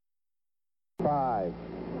5,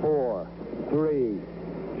 4, 3,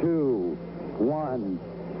 2, 1,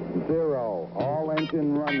 0. All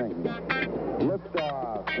engine running.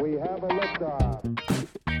 Liftoff. We have a liftoff.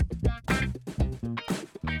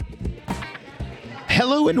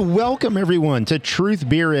 Hello and welcome, everyone, to Truth,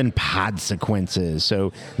 Beer, and Podsequences.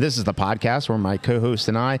 So this is the podcast where my co-host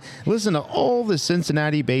and I listen to all the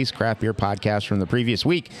Cincinnati-based craft beer podcasts from the previous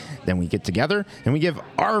week. Then we get together and we give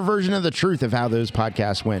our version of the truth of how those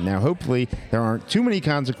podcasts went. Now, hopefully, there aren't too many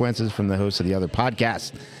consequences from the hosts of the other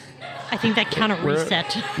podcasts. I think that kind of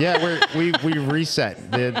reset. Yeah, we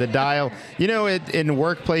reset the dial. You know, in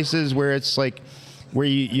workplaces where it's like, where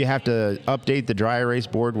you have to update the dry erase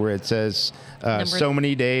board where it says so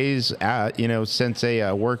many days, since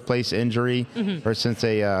a workplace injury or since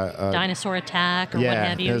a dinosaur attack or what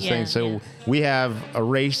have you. Those things. So we have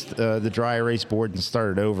erased the dry erase board and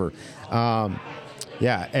started over. And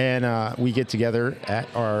we get together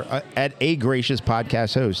at A Gracious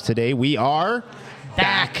Podcast Host. Today we are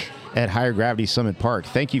back at Higher Gravity Summit Park.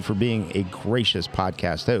 Thank you for being a gracious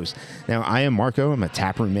podcast host. Now, I am Marco. I'm a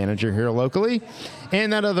taproom manager here locally.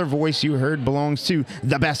 And that other voice you heard belongs to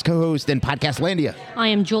the best co-host in Podcastlandia. I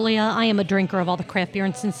am Julia. I am a drinker of all the craft beer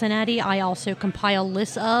in Cincinnati. I also compile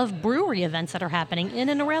lists of brewery events that are happening in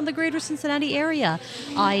and around the greater Cincinnati area.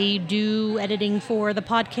 I do editing for the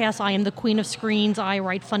podcast. I am the queen of screens. I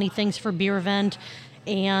write funny things for Beer Event.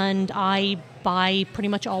 And I buy pretty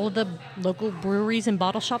much all of the local breweries and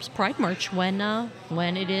bottle shops Pride merch when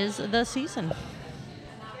it is the season.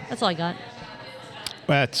 That's all I got.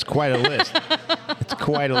 That's quite a list. It's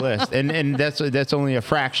quite a list, and that's only a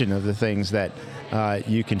fraction of the things that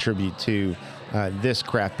you contribute to this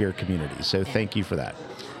craft beer community. So thank you for that.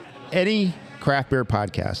 Any craft beer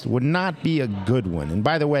podcast would not be a good one. And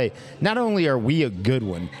by the way, not only are we a good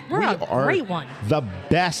one, we are a great one. The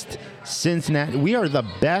best Cincinnati. We are the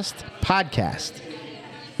best podcast,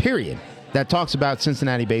 period, that talks about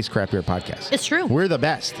Cincinnati-based craft beer podcasts. It's true. We're the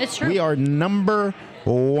best. It's true. We are number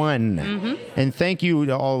one. Mm-hmm. And thank you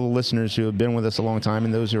to all the listeners who have been with us a long time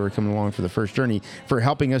and those who are coming along for the first journey for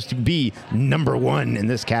helping us to be number one in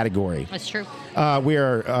this category. That's true. We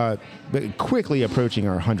are quickly approaching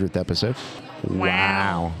our 100th episode.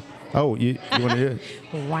 Wow. Oh, you want to do it?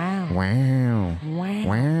 Wow. Wow. Wow.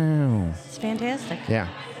 Wow. It's fantastic. Yeah.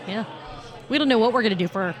 Yeah. We don't know what we're going to do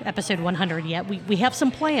for episode 100 yet. We have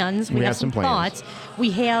some plans. We have some thoughts.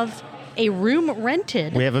 We have a room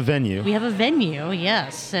rented. We have a venue.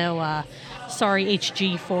 Yes. So, sorry,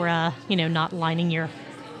 HG, for not lining your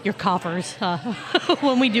coffers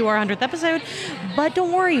when we do our 100th episode. But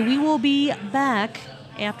don't worry, we will be back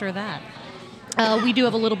after that. We do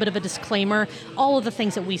have a little bit of a disclaimer. All of the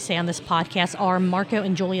things that we say on this podcast are Marco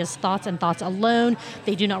and Julia's thoughts and thoughts alone.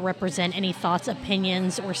 They do not represent any thoughts,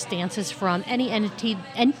 opinions, or stances from any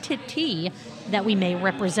entity that we may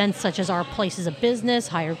represent, such as our places of business,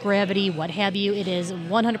 Higher Gravity, what have you. It is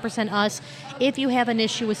 100% us. If you have an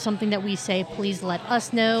issue with something that we say, please let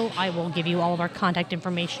us know. I will give you all of our contact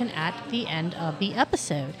information at the end of the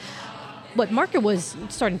episode. What Marco was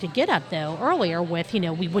starting to get at, though, earlier with,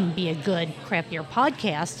 we wouldn't be a good craft beer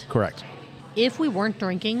podcast. Correct. If we weren't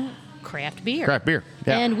drinking craft beer. Craft beer,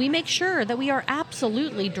 yeah. And we make sure that we are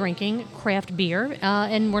absolutely drinking craft beer,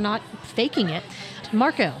 and we're not faking it.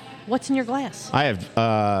 Marco, what's in your glass? I have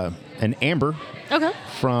an amber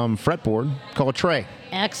from Fretboard called Trey.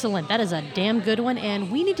 Excellent. That is a damn good one,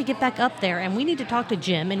 and we need to get back up there, and we need to talk to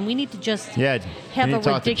Jim, and we need to just have a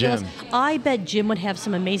ridiculous... I bet Jim would have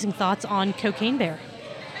some amazing thoughts on Cocaine Bear.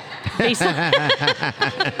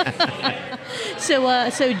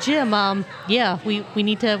 So Jim, we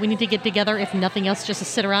need to get together, if nothing else, just to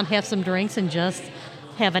sit around, have some drinks, and just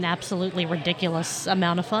have an absolutely ridiculous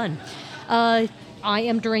amount of fun. I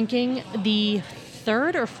am drinking the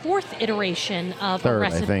third or fourth iteration of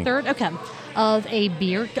of a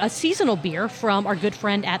beer, a seasonal beer from our good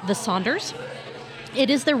friend at the Saunders. It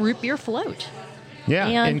is the Root Beer Float.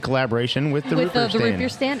 Yeah, in collaboration with the Root Beer Stand. The Root Beer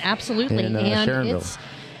Stand, absolutely. In Sharonville.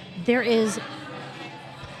 There is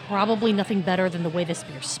probably nothing better than the way this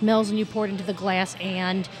beer smells when you pour it into the glass.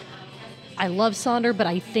 And I love Sonder, but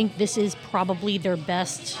I think this is probably their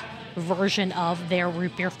best version of their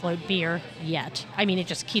Root Beer Float beer yet. I mean, it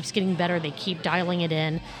just keeps getting better. They keep dialing it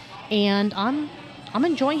in. And I'm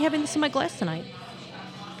enjoying having this in my glass tonight.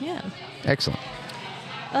 Yeah. Excellent.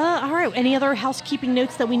 All right. Any other housekeeping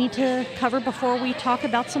notes that we need to cover before we talk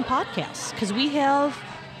about some podcasts? Because we have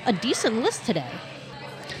a decent list today.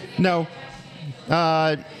 No.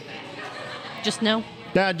 Just no?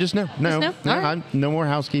 Just no. No. Just no? All right. No more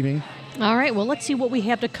housekeeping. All right. Well, let's see what we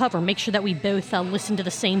have to cover. Make sure that we both listen to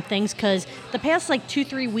the same things, because the past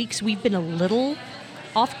 2-3 weeks we've been a little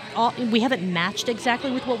we haven't matched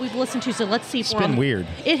exactly with what we've listened to. So let's see if It's we're been on, weird.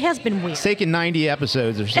 It has been weird. It's taken 90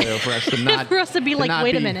 episodes or so for us to not For us to be like, not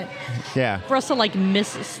wait a be- minute. Yeah. For us to like miss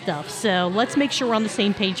stuff. So let's make sure we're on the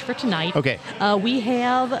same page for tonight. Okay. We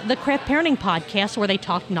have the Craft Parenting Podcast where they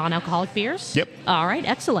talk non-alcoholic beers. Yep. All right,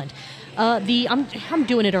 excellent. I'm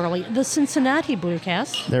doing it early. The Cincinnati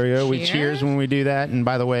Brewcast. There we go. We cheers when we do that. And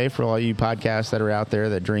by the way, for all you podcasts that are out there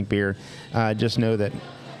that drink beer, just know that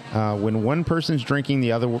when one person's drinking,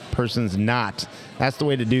 the other person's not. That's the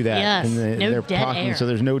way to do that. Yes, And no they're dead talking, air. so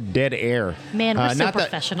there's no dead air. Man, we're so not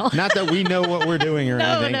professional. Not that we know what we're doing or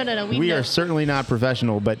No, anything. no. We We know. are certainly not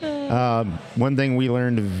professional. But one thing we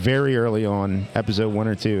learned very early on, episode 1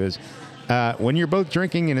 or 2, is when you're both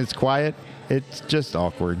drinking and it's quiet, it's just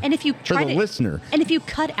awkward. And if you for try the to, listener. and if you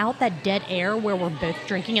cut out that dead air where we're both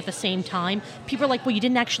drinking at the same time, people are like, "Well, you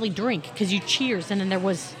didn't actually drink because you cheers," and then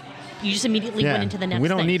you just immediately went into the next. We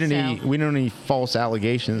don't thing, need any. so. We don't need false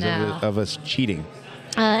allegations No. of us cheating.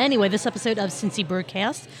 Anyway, this episode of Cincy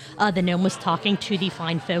Brewcast, the gnome was talking to the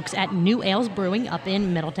fine folks at New Ales Brewing up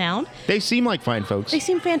in Middletown. They seem like fine folks. They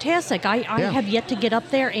seem fantastic. I Yeah. have yet to get up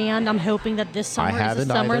there, and I'm hoping that this summer is the haven't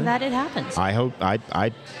summer either. that it happens. I hope.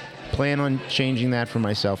 I plan on changing that for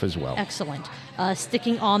myself as well. Excellent.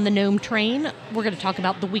 Sticking on the gnome train, we're going to talk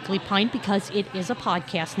about the Weekly Pint because it is a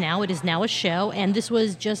podcast now. It is now a show, and this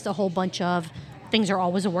was just a whole bunch of things are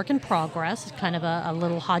always a work in progress. It's kind of a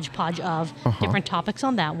little hodgepodge of different topics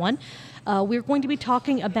on that one. We're going to be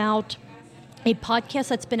talking about a podcast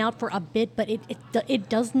that's been out for a bit, but it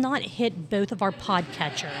does not hit both of our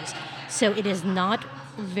podcatchers. So it is not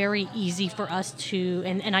very easy for us to,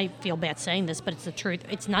 and I feel bad saying this, but it's the truth.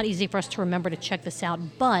 It's not easy for us to remember to check this out,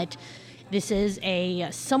 but this is a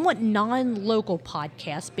somewhat non-local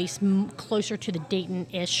podcast based closer to the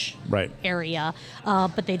Dayton-ish Right. area,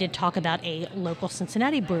 but they did talk about a local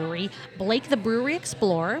Cincinnati brewery, Blake the Brewery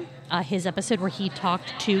Explorer, his episode where he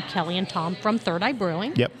talked to Kelly and Tom from Third Eye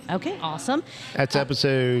Brewing. Yep. Okay, awesome. That's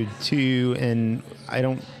episode 2, and I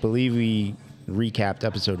don't believe we recapped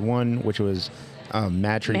episode 1, which was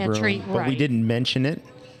Mad-Tree Mad-Tree, Brewing, but we right. didn't mention it.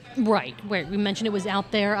 Right. We mentioned it was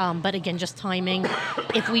out there, but again, just timing.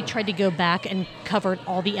 If we tried to go back and covered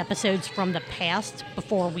all the episodes from the past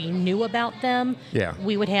before we knew about them, Yeah.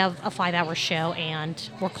 we would have a 5-hour show, and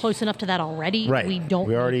we're close enough to that already. Right. We don't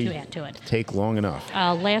We already need to add to it. take long enough.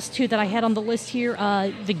 Last two that I had on the list here,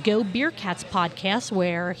 the Go Beer Cats podcast,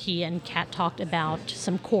 where he and Kat talked about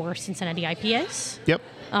some core Cincinnati IPAs. Yep.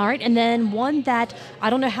 All right, and then one that I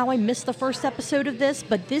don't know how I missed the first episode of this,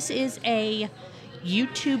 but this is a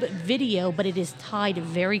YouTube video, but it is tied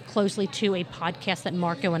very closely to a podcast that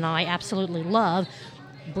Marco and I absolutely love,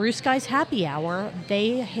 Brew Skies Happy Hour.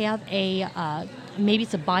 They have a maybe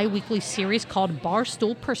it's a bi-weekly series called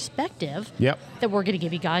Barstool Perspective. Yep. That we're going to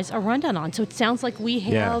give you guys a rundown on. So it sounds like we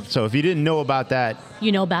have, Yeah. So if you didn't know about that,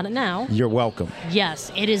 you know about it now. you're welcome.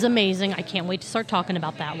 Yes, it is amazing. I can't wait to start talking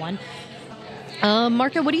about that one.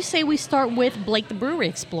 Marco, what do you say we start with Blake the Brewery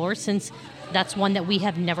Explorer, since that's one that we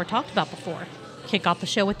have never talked about before? Kick off the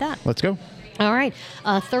show with that. Let's go. All right.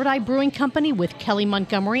 Third Eye Brewing Company with Kelly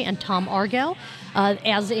Montgomery and Tom Argel.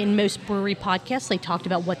 As in most brewery podcasts, they talked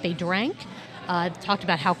about what they drank. Talked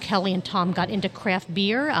about how Kelly and Tom got into craft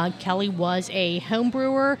beer. Kelly was a home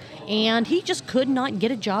brewer, and he just could not get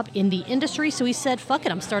a job in the industry, so he said, fuck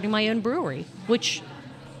it, I'm starting my own brewery. Which,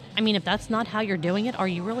 I mean, if that's not how you're doing it, are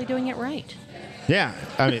you really doing it right? Yeah.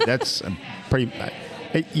 I mean, that's pretty...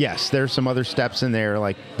 yes, there's some other steps in there,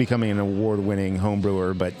 like becoming an award-winning home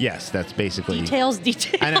brewer, but yes, that's basically... Details.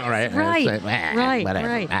 I know, right? Right, It's like, right, whatever.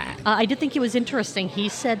 right. I did think it was interesting. He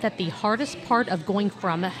said that the hardest part of going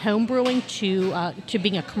from home brewing to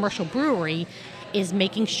being a commercial brewery is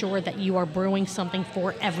making sure that you are brewing something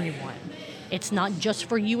for everyone. It's not just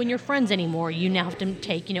for you and your friends anymore. You now have to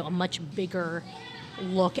take, a much bigger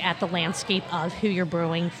look at the landscape of who you're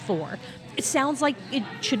brewing for. It sounds like it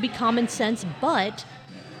should be common sense, but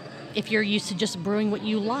if you're used to just brewing what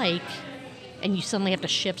you like and you suddenly have to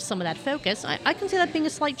shift some of that focus, I can see that being a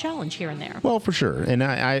slight challenge here and there. Well, for sure. And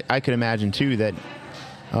I could imagine, too, that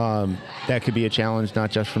that could be a challenge,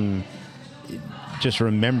 not just from just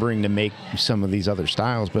remembering to make some of these other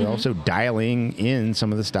styles, but also dialing in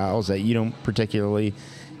some of the styles that you don't particularly...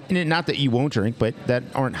 And not that you won't drink, but that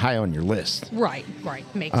aren't high on your list. Right.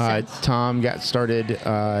 Makes sense. Tom got started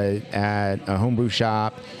at a homebrew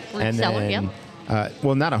shop. Root and cellar, then, yep.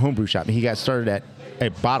 well, not a homebrew shop. He got started at a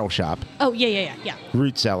bottle shop. Oh, yeah.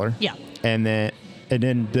 Root cellar. Yeah. And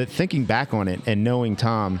then thinking back on it and knowing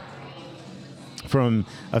Tom from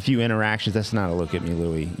a few interactions, that's not a look at me,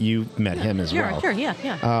 Louie. You met him as well. Sure,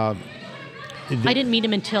 yeah. I didn't meet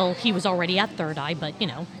him until he was already at Third Eye, but,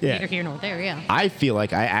 Yeah. neither here nor there, yeah. I feel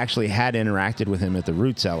like I actually had interacted with him at the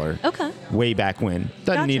Root Cellar. Okay. Way back when.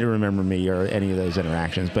 Doesn't need Gotcha. to remember me or any of those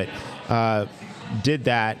interactions, but did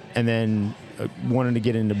that and then wanted to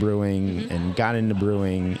get into brewing and got into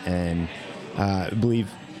brewing and I believe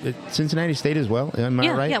Cincinnati State as well. Am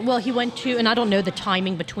I right? Yeah, well, he went to, and I don't know the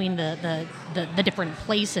timing between the different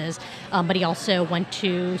places, but he also went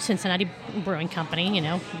to Cincinnati Brewing Company,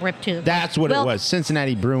 ripped to... That's what it was,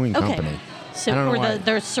 Cincinnati Brewing Company. Okay. So I don't know why. for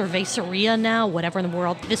there's Cerveceria now, whatever in the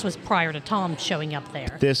world. This was prior to Tom showing up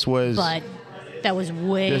there. This was... But that was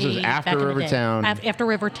way This was after back in the day. Rivertown. After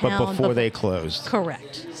Rivertown. But before they closed.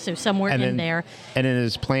 Correct. So somewhere And in then, there. And then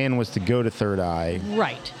his plan was to go to Third Eye.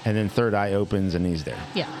 Right. And then Third Eye opens and he's there.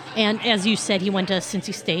 Yeah. And as you said, he went to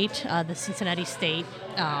Cincy State, the Cincinnati State.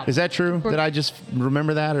 Is that true? Did I just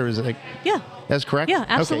remember that, or is it like... Yeah. That's correct? Yeah,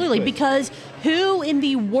 absolutely. Okay, good. Because who in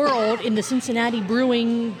the world in the Cincinnati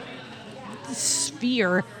brewing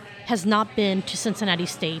sphere has not been to Cincinnati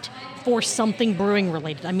State for something brewing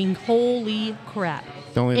related? I mean, holy crap.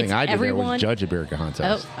 The only thing It's I did there everyone- was judge a beer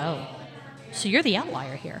contest. Oh. So you're the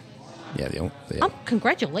outlier here. Yeah,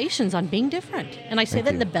 Congratulations on being different. And I say Thank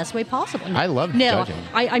that in you. the best way possible. I love no, judging.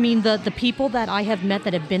 I mean, the people that I have met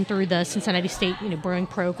that have been through the Cincinnati State brewing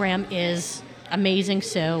program is amazing.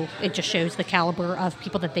 So it just shows the caliber of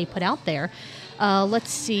people that they put out there. Let's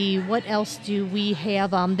see. What else do we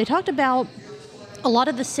have? They talked about a lot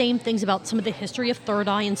of the same things about some of the history of Third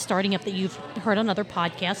Eye and starting up that you've heard on other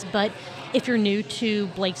podcasts. But if you're new to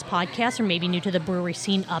Blake's podcast or maybe new to the brewery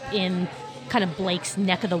scene up in kind of Blake's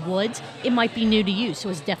neck of the woods, it might be new to you. So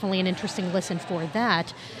it's definitely an interesting listen for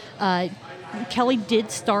that. Kelly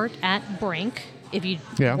did start at Brink, if you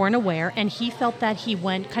weren't aware, and he felt that he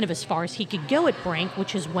went kind of as far as he could go at Brink,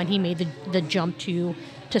 which is when he made the jump to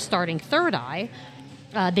starting Third Eye.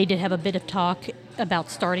 They did have a bit of talk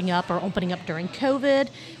about starting up or opening up during COVID,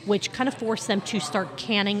 which kind of forced them to start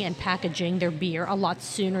canning and packaging their beer a lot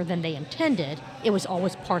sooner than they intended. It was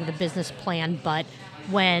always part of the business plan, but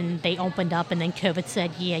when they opened up and then COVID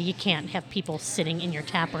said, yeah, you can't have people sitting in your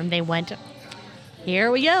tap room, they went,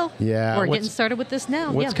 here we go. Yeah. We're getting started with this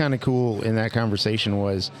now. What's kind of cool in that conversation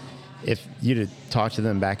was if you'd have talked to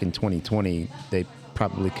them back in 2020, they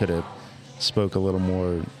probably could have spoke a little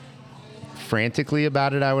more frantically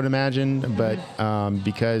about it, I would imagine. But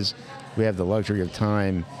because we have the luxury of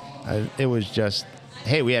time, it was just,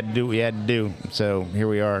 hey, we had to do what we had to do. So here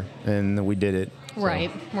we are, and we did it.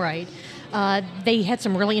 Right. They had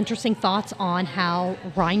some really interesting thoughts on how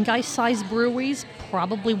Rhinegeist-sized breweries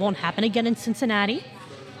probably won't happen again in Cincinnati,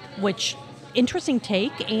 which, interesting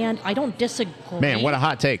take, and I don't disagree. Man, what a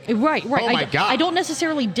hot take. Right. Oh, my God. I don't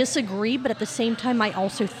necessarily disagree, but at the same time, I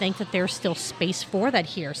also think that there's still space for that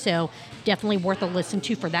here. So definitely worth a listen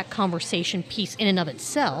to for that conversation piece in and of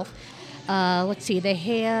itself. Let's see. They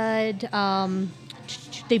had...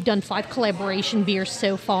 They've done 5 collaboration beers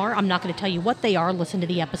so far. I'm not going to tell you what they are. Listen to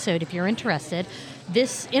the episode if you're interested.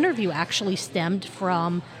 This interview actually stemmed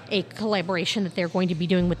from a collaboration that they're going to be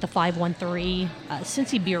doing with the 513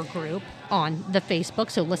 Cincy Beer Group on the Facebook,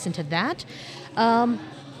 so listen to that.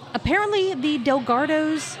 Apparently, the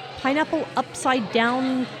Delgardo's Pineapple Upside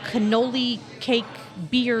Down Cannoli Cake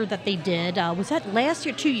beer that they did, was that last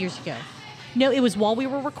year, 2 years ago? No, it was while we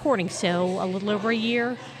were recording, so a little over a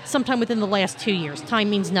year, sometime within the last 2 years. Time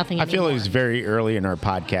means nothing I anymore. feel it was very early in our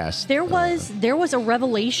podcast. There was a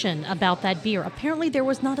revelation about that beer. Apparently, there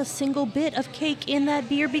was not a single bit of cake in that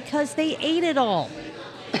beer because they ate it all.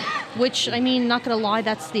 Which, I mean, not going to lie,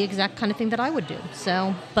 that's the exact kind of thing that I would do.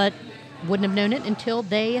 So, but wouldn't have known it until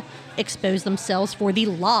they exposed themselves for the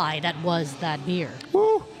lie that was that beer.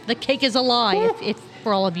 Woo. The cake is a lie, if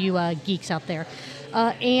for all of you geeks out there.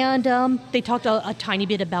 And they talked a tiny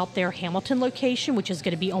bit about their Hamilton location, which is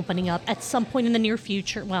going to be opening up at some point in the near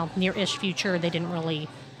future. Well, near-ish future. They didn't really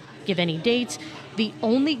give any dates. The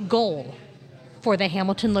only goal for the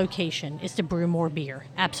Hamilton location is to brew more beer.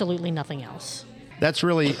 Absolutely nothing else. That's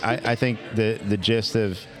really, I think, the gist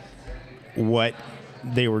of what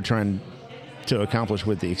they were trying to accomplish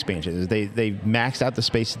with the expansion. Is they maxed out the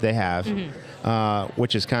space that they have,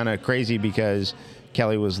 which is kind of crazy because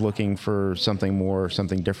Kelly was looking for something more,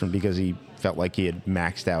 something different because he felt like he had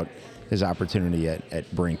maxed out his opportunity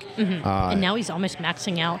at Brink. And now he's almost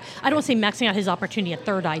maxing out. I don't want to say maxing out his opportunity at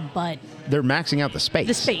Third Eye, but they're maxing out the space.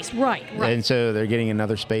 the space, right. And so they're getting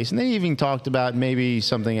another space. And they even talked about maybe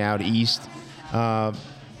something out east.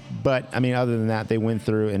 But, I mean, other than that, they went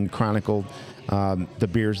through and chronicled the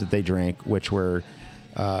beers that they drank, which were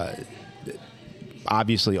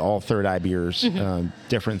obviously all Third Eye beers,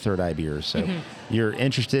 different Third Eye beers. So you're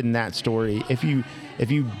interested in that story. If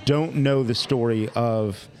you don't know the story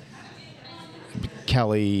of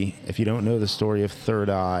Kelly, if you don't know the story of Third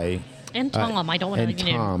Eye, And Tom, I don't want and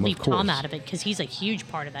to Tom, leave of Tom course. out of it because he's a huge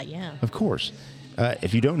part of that. Yeah, of course,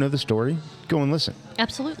 if you don't know the story, go and listen.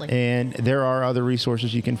 absolutely. And there are other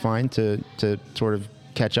resources you can find to sort of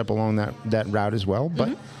catch up along that route as well.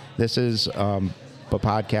 But this is a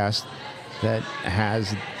podcast that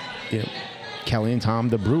has Kelly and Tom,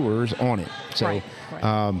 the brewers, on it. So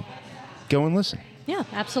Right. go and listen. Yeah,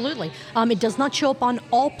 absolutely. It does not show up on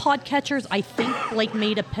all podcatchers. I think Blake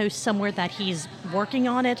made a post somewhere that he's working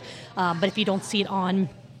on it. But if you don't see it on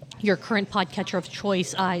your current podcatcher of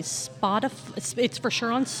choice, Spotify, it's for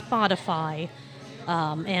sure on Spotify.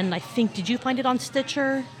 And I think, did you find it on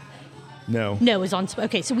Stitcher? No. No, it's on.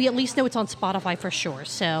 Okay, so we at least know it's on Spotify for sure.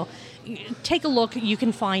 So take a look. You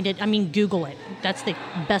can find it. I mean, Google it. That's the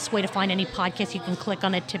best way to find any podcast. You can click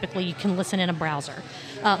on it. Typically, you can listen in a browser.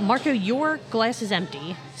 Marco, your glass is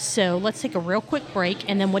empty. So let's take a real quick break.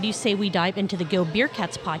 And then what do you say we dive into the Go Beer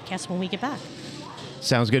Cats podcast when we get back?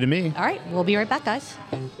 Sounds good to me. All right, we'll be right back, guys.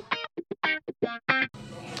 All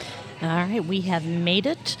right, we have made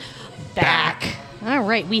it back. All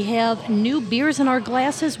right, we have new beers in our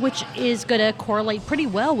glasses, which is going to correlate pretty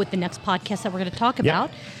well with the next podcast that we're going to talk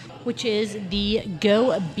about, which is the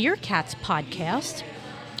Go Beer Cats podcast.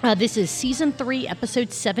 This is Season 3,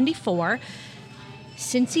 Episode 74,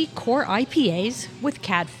 Cincy Core IPAs with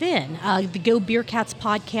Cat Finn. The Go Beer Cats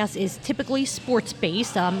podcast is typically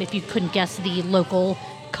sports-based. If you couldn't guess, the local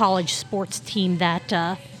college sports team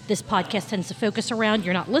that this podcast tends to focus around,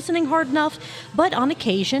 you're not listening hard enough, but on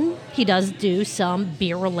occasion, he does do some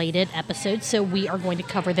beer-related episodes, so we are going to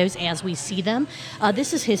cover those as we see them.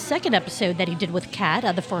 This is his second episode that he did with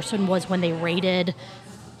Kat. The first one was when they rated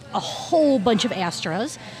a whole bunch of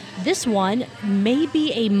Astros. This one may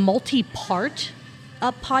be a multi-part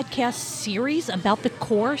podcast series about the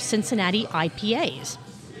core Cincinnati IPAs.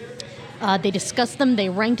 They discussed them, they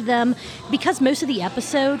ranked them. Because most of the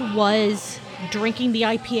episode was drinking the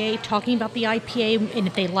IPA, talking about the IPA, and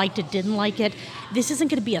if they liked it, didn't like it. This isn't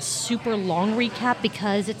going to be a super long recap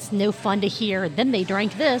because it's no fun to hear, then they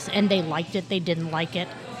drank this, and they liked it, they didn't like it,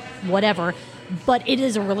 whatever. But it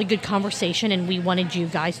is a really good conversation, and we wanted you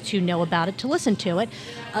guys to know about it, to listen to it.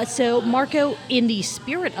 So, Marco, in the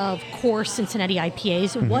spirit of core Cincinnati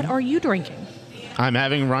IPAs, what are you drinking? I'm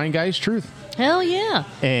having Ryan Guy's Truth. Hell yeah!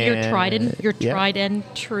 And You're tried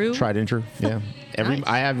and true. Tried and true. Yeah. Nice.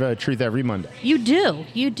 I have Truth every Monday. You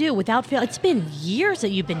do, without fail. It's been years that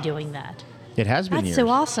you've been doing that. It has been That's years. so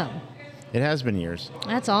awesome. It has been years.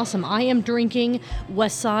 That's awesome. I am drinking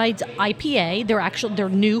Westside's IPA. Their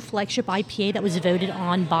new flagship IPA that was voted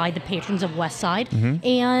on by the patrons of Westside.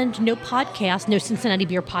 And no Cincinnati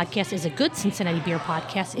Beer Podcast is a good Cincinnati Beer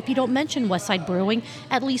Podcast if you don't mention Westside Brewing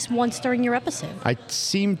at least once during your episode. I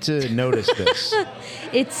seem to notice this.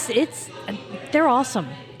 They're awesome.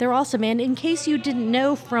 They're awesome. And in case you didn't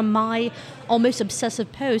know from my almost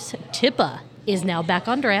obsessive post, Tippa is now back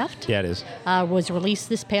on draft. Yeah, it is. Was released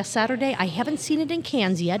this past Saturday. I haven't seen it in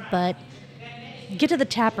cans yet, but get to the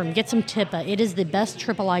tap room, get some Tippa. It is the best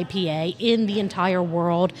triple IPA in the entire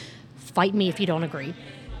world. Fight me if you don't agree.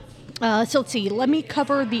 So let's see. Let me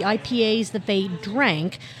cover the IPAs that they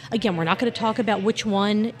drank. Again, we're not going to talk about which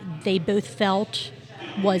one they both felt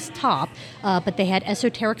was top, but they had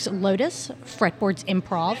Esoteric's Lotus, Fretboard's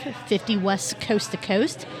Improv, 50 West Coast to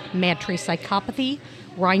Coast, Mad Tree Psychopathy,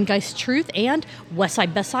 Rheingeist Truth, and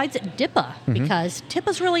Westside Bestside's Dippa, because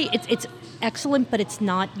Tippa's really, it's excellent, but it's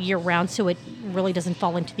not year-round, so it really doesn't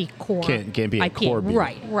fall into the core Can't be a IPA. core beer.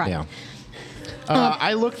 Right. Yeah.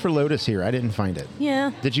 I looked for Lotus here. I didn't find it.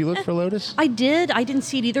 Yeah. Did you look for Lotus? I did. I didn't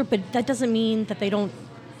see it either, but that doesn't mean that they don't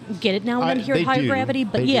get it now and then here they at Higher do. Gravity.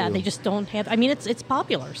 But They yeah, do. they just don't have. I mean, it's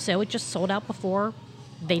popular, so it just sold out before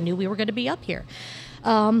they knew we were going to be up here.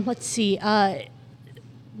 Let's see.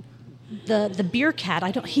 The beer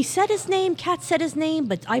cat. He said his name. Cat said his name,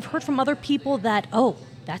 but I've heard from other people that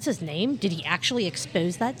that's his name. Did he actually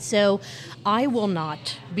expose that? So I will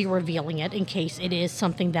not be revealing it in case it is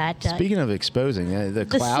something that. Speaking of exposing, the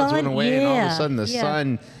clouds sun, went away, and all of a yeah, sudden the yeah.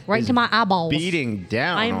 sun Right is into my eyeballs. beating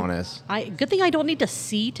down on us. Good thing I don't need to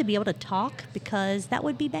see to be able to talk because that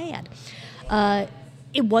would be bad.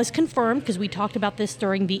 It was confirmed because we talked about this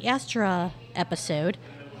during the Astra episode.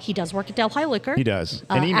 He does work at Delhi Liquor. He does,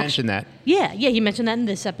 and he mentioned that. Yeah, he mentioned that in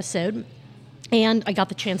this episode. And I got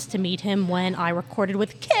the chance to meet him when I recorded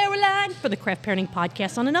with Caroline for the Craft Parenting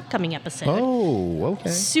Podcast on an upcoming episode. Oh, okay.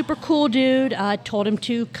 Super cool dude. Told him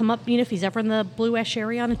to come up, if he's ever in the Blue Ash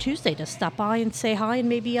area on a Tuesday, to stop by and say hi and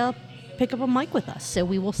maybe pick up a mic with us. So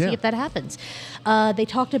we will see Yeah. if that happens. They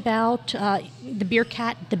talked about the beer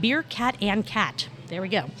cat and cat. There we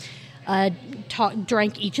go.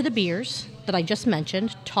 Drank each of the beers that I just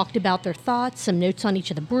mentioned, talked about their thoughts, some notes on each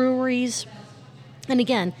of the breweries. And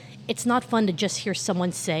again, it's not fun to just hear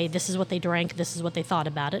someone say, this is what they drank, this is what they thought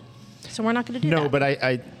about it. So we're not going to do that. No, but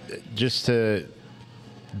I just to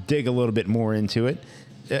dig a little bit more into it,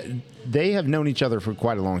 they have known each other for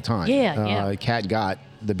quite a long time. Yeah. Cat got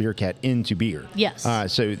the beer cat into beer. Yes.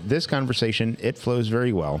 So this conversation, it flows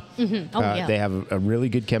very well. Mm-hmm. Oh, yeah. They have a really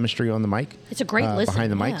good chemistry on the mic. It's a great listen.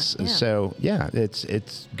 behind the Yeah, mics. yeah. So yeah,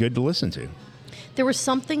 it's good to listen to. There was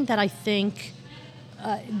something that I think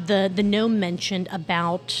the gnome mentioned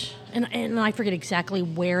about, and I forget exactly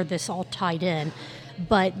where this all tied in,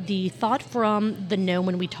 but the thought from the gnome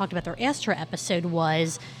when we talked about their Astra episode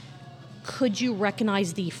was, could you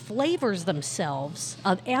recognize the flavors themselves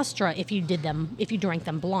of Astra if you drank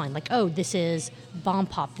them blind? Like, oh, this is Bomb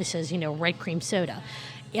Pop, this is, red cream soda.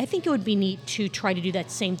 I think it would be neat to try to do that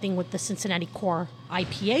same thing with the Cincinnati Core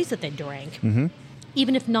IPAs that they drank. Mm-hmm.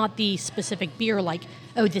 Even if not the specific beer, like,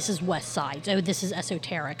 oh, this is West Sides, oh, this is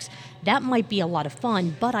Esoterics. That might be a lot of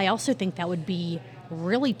fun, but I also think that would be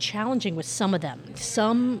really challenging with some of them.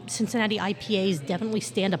 Some Cincinnati IPAs definitely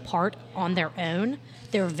stand apart on their own.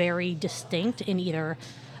 They're very distinct in either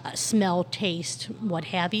smell, taste, what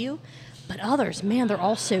have you. But others, man, they're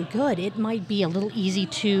all so good. It might be a little easy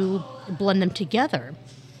to blend them together.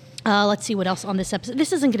 Let's see what else on this episode.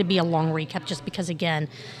 This isn't going to be a long recap just because, again,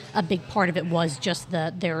 a big part of it was just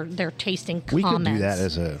their tasting We comments. could do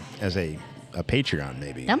that as a Patreon,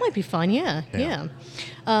 maybe. That might be fun, yeah.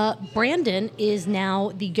 Brandon is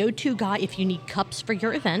now the go-to guy if you need cups for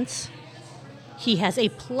your events. He has a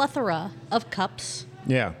plethora of cups,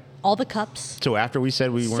 Yeah. all the cups. So after we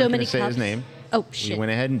said we So weren't going many to say his cups. name, Oh, we shit. went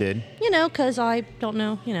ahead and did. Because I don't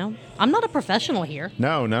know, I'm not a professional here.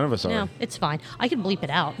 No, none of us are. No, it's fine. I can bleep it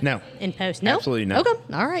out. No. In post. No? Absolutely not. Okay,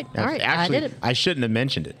 all right. Actually, I did it. I shouldn't have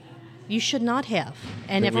mentioned it. You should not have.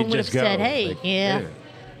 And But everyone we would have just go, said, hey, like, yeah. yeah.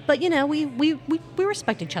 But, we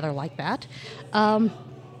respect each other like that.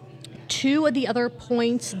 Two of the other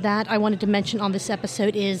points that I wanted to mention on this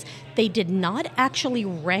episode is they did not actually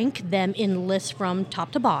rank them in lists from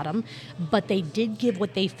top to bottom, but they did give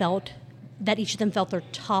what they felt that each of them felt their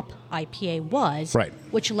top IPA was, Right.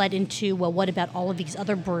 which led into, well, what about all of these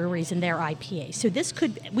other breweries and their IPA? So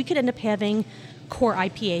we could end up having core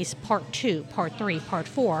IPAs part 2, part 3, part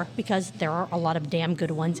 4, because there are a lot of damn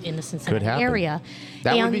good ones in the Could Cincinnati happen. area.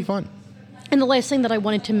 That would And- be fun. and the last thing that I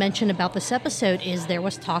wanted to mention about this episode is there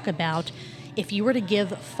was talk about if you were to give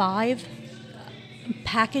 5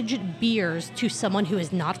 packaged beers to someone who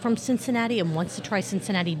is not from Cincinnati and wants to try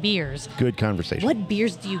Cincinnati beers, Good conversation. what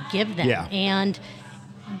beers do you give them? Yeah. And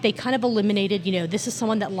they kind of eliminated, this is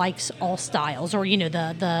someone that likes all styles, or,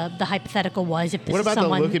 the hypothetical was if this What is about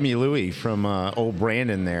someone... the Look at Me Louie from old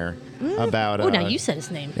Brandon there about Oh, now you said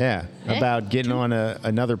his name. yeah, Eh? about getting on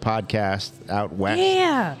another podcast out west.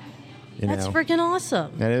 Yeah. you That's know. freaking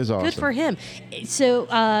awesome. That is awesome. Good for him. So,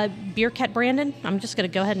 Beer Cat Brandon, I'm just going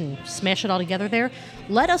to go ahead and smash it all together there.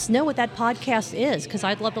 Let us know what that podcast is, because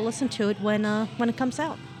I'd love to listen to it when it comes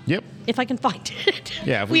out. Yep. If I can find it.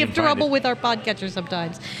 Yeah, if we we have can find trouble it. with our podcatcher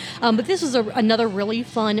sometimes. But this is another really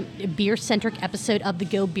fun beer-centric episode of the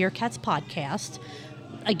Go Beer Cats podcast.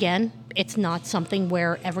 Again, it's not something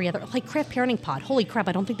where every other... Like Craft Parenting Pod. Holy crap,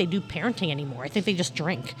 I don't think they do parenting anymore. I think they just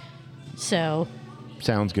drink. So...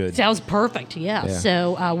 Sounds good. Sounds perfect, yeah. Yeah.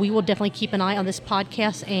 So we will definitely keep an eye on this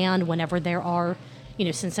podcast, and whenever there are,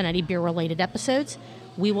 Cincinnati beer-related episodes,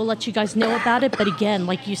 we will let you guys know about it. But again,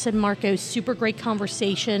 like you said, Marco, super great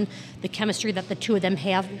conversation. The chemistry that the two of them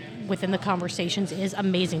have within the conversations is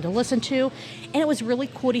amazing to listen to. And it was really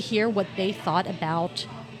cool to hear what they thought about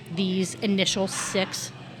these initial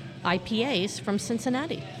 6 IPAs from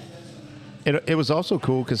Cincinnati. It was also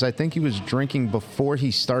cool because I think he was drinking before he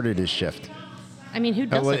started his shift. I mean, who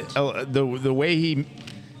doesn't?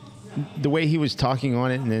 The way he was talking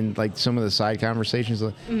on it, and then like some of the side conversations,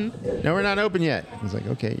 like, no, we're not open yet. I was like,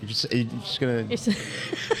 okay, you're just gonna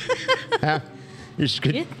Yeah.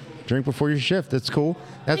 drink before your shift. That's cool.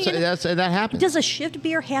 That happens. Does a shift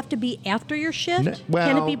beer have to be after your shift? No,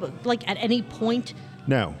 Can it well- be like at any point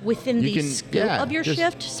No. within You the can- scope yeah, of your just-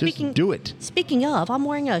 shift? just do it. Speaking of, I'm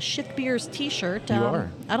wearing a Shift Beers T-shirt. You are.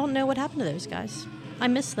 I don't know what happened to those guys. I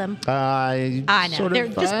miss them. I know. sort They're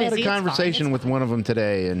of just I had busy. a It's fine. conversation It's with one of them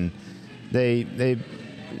today, and they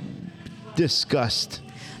discussed.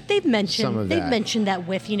 They've some mentioned of that. that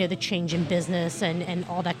with the change in business and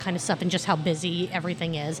all that kind of stuff, and just how busy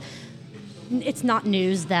everything is. It's not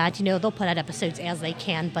news that they'll put out episodes as they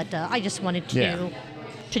can, but I just wanted to Yeah.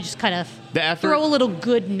 to just kind of The effort- throw a little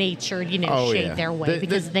good-natured, Oh, shade yeah. their way the-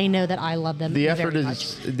 because they know that I love them the very effort is-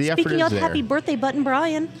 much. the effort Speaking is of, there. happy birthday, Button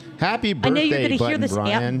Brian. Happy birthday, I know you're going to hear Button this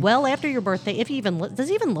Brian. well after your birthday. If he even does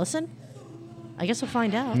he even listen? I guess we'll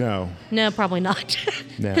find out. No. No, probably not.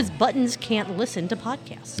 No. Because Buttons can't listen to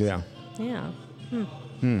podcasts. Yeah. Yeah.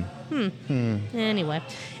 Anyway,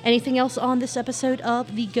 anything else on this episode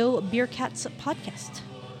of the Go Beer Cats podcast?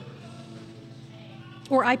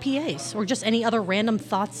 Or IPAs, or just any other random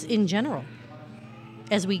thoughts in general?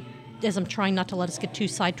 As I'm trying not to let us get too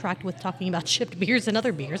sidetracked with talking about shipped beers and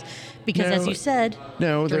other beers, because No, as you said,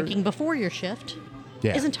 no, they're- drinking before your shift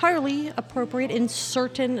Yeah. is entirely appropriate in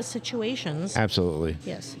certain situations. Absolutely.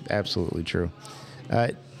 Yes. Absolutely true.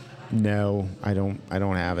 No, I don't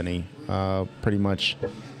have any. Pretty much,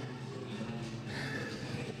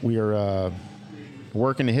 we are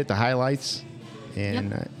working to hit the highlights, and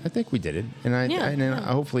Yep. I think we did it. And Yeah.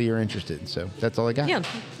 hopefully you're interested. So that's all I got. Yeah.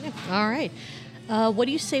 All right. What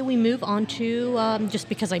do you say we move on to, just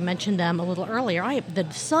because I mentioned them a little earlier, the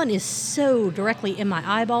sun is so directly in my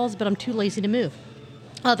eyeballs, but I'm too lazy to move.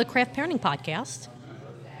 The Craft Parenting Podcast,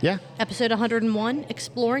 Yeah. episode 101,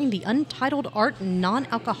 exploring the Untitled Art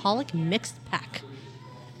non-alcoholic mixed pack.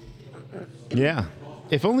 Yeah.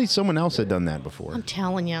 If only someone else had done that before. I'm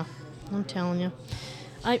telling you.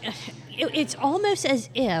 It's almost as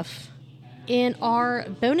if in our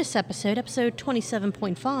bonus episode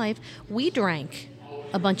 27.5, we drank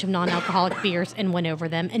a bunch of non-alcoholic beers and went over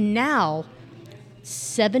them. And now,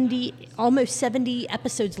 almost 70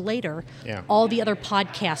 episodes later, Yeah. all the other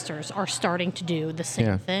podcasters are starting to do the same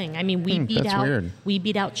Yeah. thing. I mean, we that's weird.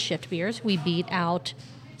 beat out Shift Beers, we beat out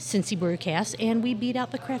Cincy Brewcast, and we beat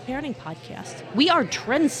out the Craft Parenting Podcast. We are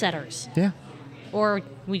trendsetters. Yeah. Or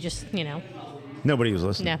we just, Nobody was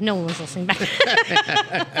listening. no one was listening back.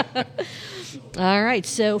 All right,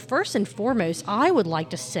 so first and foremost, I would like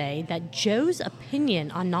to say that Joe's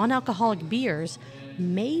opinion on non-alcoholic beers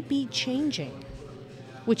may be changing,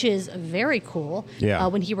 which is very cool. Yeah.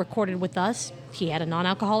 When he recorded with us, he had a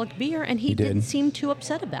non-alcoholic beer, and he did. didn't seem too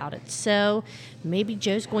upset about it. So maybe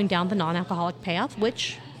Joe's going down the non-alcoholic path,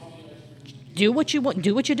 which do what you want,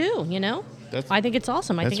 do what you do, I think it's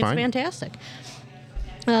awesome. I That's think it's fine. fantastic.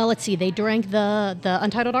 Let's see. They drank the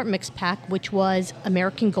Untitled Art Mix Pack, which was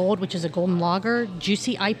American Gold, which is a golden lager,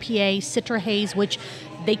 Juicy IPA, Citra Haze, which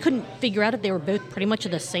they couldn't figure out if they were both pretty much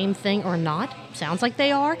the same thing or not. Sounds like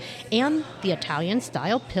they are. And the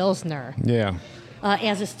Italian-style Pilsner. Yeah.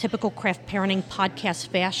 As is typical Craft Parenting podcast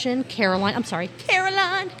fashion, Caroline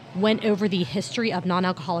went over the history of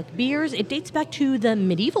non-alcoholic beers. It dates back to the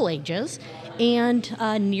medieval ages, and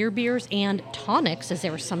near beers and tonics, as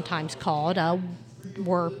they were sometimes called,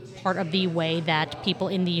 were part of the way that people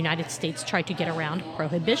in the United States tried to get around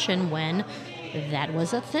prohibition when that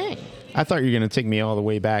was a thing. I thought you were going to take me all the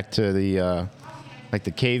way back to the like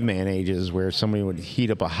the caveman ages, where somebody would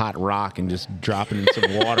heat up a hot rock and just drop it in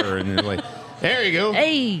some water, and they're like, "There you go.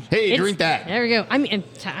 Hey, drink that." There we go. I mean,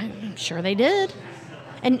 I'm sure they did.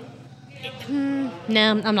 And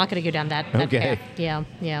no, I'm not going to go down that Okay. path.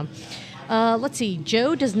 Yeah. Let's see.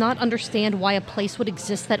 Joe does not understand why a place would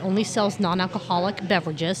exist that only sells non-alcoholic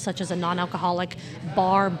beverages, such as a non-alcoholic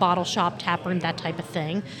bar, bottle shop, taproom, that type of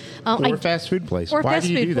thing. Or fast food place. Or Why fast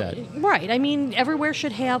do you food do that? Right. I mean, everywhere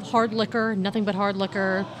should have hard liquor, nothing but hard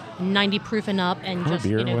liquor, 90 proof and up, and Or just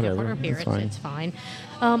beer, whatever. or beer. It's fine. It's fine.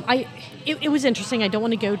 It was interesting. I don't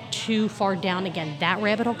want to go too far down again that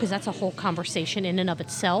rabbit hole, because that's a whole conversation in and of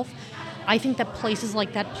itself. I think that places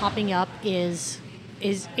like that popping up is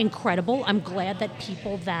incredible. I'm glad that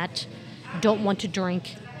people that don't want to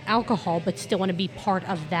drink alcohol but still want to be part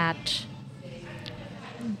of that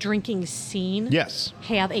drinking scene Yes.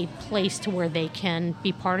 have a place to where they can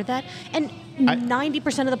be part of that. And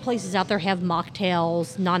 90% of the places out there have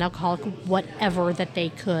mocktails, non-alcoholic, whatever that they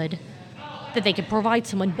could provide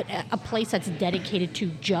someone. But a place that's dedicated to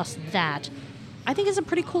just that, I think, is a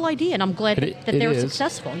pretty cool idea, and I'm glad that they were is.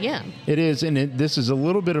 successful. Yeah. It is, and this is a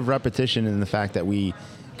little bit of repetition in the fact that we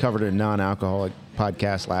covered a non-alcoholic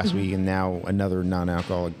podcast last week, and now another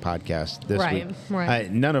non-alcoholic podcast this Right, week.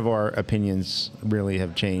 right. None of our opinions really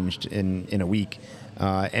have changed in a week,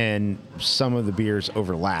 and some of the beers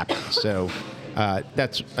overlap. So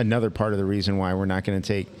that's another part of the reason why we're not going to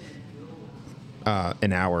take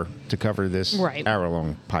an hour to cover this Right.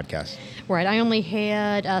 hour-long podcast. Right. I only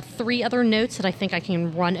had 3 other notes that I think I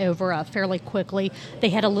can run over fairly quickly. They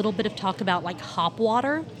had a little bit of talk about like hop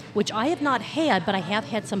water, which I have not had, but I have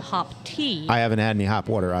had some hop tea. I haven't had any hop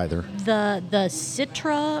water either. The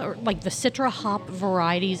Citra, or like the Citra hop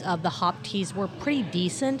varieties of the hop teas were pretty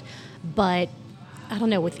decent, but I don't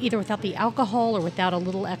know, without the alcohol or without a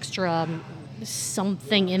little extra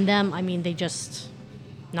something in them. I mean, they just,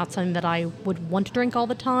 not something that I would want to drink all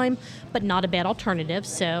the time, but not a bad alternative.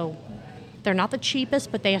 So they're not the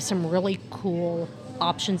cheapest, but they have some really cool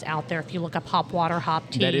options out there. If you look up hop water, hop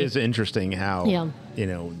tea. That is interesting how, Yeah.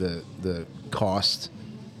 the cost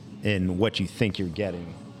and what you think you're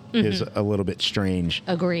getting is a little bit strange.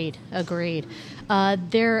 Agreed.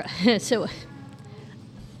 So,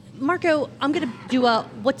 Marco, I'm going to do a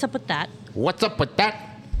what's up with that? What's up with that?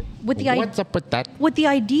 What's up with that? With the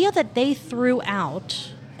idea that they threw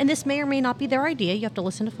out, and this may or may not be their idea, you have to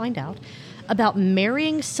listen to find out, about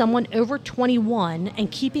marrying someone over 21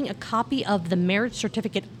 and keeping a copy of the marriage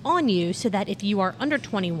certificate on you so that if you are under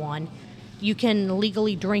 21, you can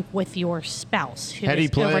legally drink with your spouse who Heady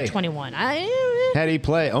is play. over 21. Heady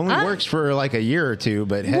play only works for like a year or two,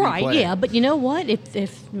 but heady Right, play. yeah, but you know what?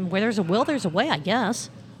 If where there's a will, there's a way, I guess.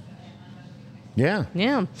 Yeah.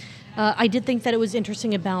 Yeah. I did think that it was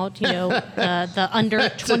interesting about, the under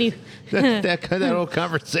 20. that whole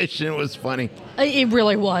conversation was funny. It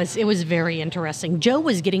really was. It was very interesting. Joe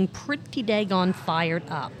was getting pretty daggone fired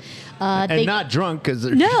up. And not drunk because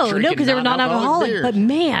they're No, drinking because they were non-alcoholic. beers. But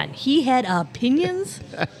man, he had opinions,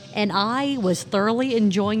 and I was thoroughly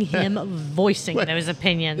enjoying him voicing those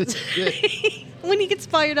opinions. When he gets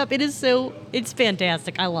fired up, it's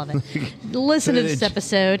fantastic. I love it. Listen to this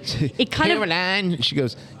episode. It kind of Caroline, she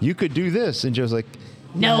goes, "You could do this," and Joe's like,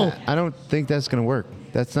 No. "Nah, I don't think that's going to work.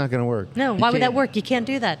 That's not going to work." No, You why would that can't." work? You can't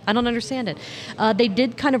do that. I don't understand it. They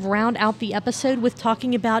did kind of round out the episode with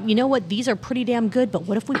talking about, you know what, these are pretty damn good, but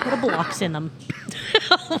what if we put a blocks in them?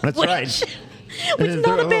 That's right. Which is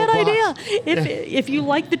not a bad idea. If you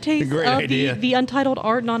like the taste Great of idea. the Untitled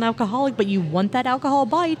Art non-alcoholic, but you want that alcohol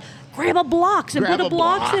bite, grab a blocks and Grab put a a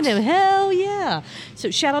blocks in Blocks. him. Hell yeah. So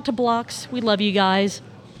shout out to Blocks. We love you guys.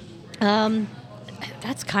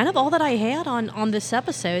 That's kind of all that I had on this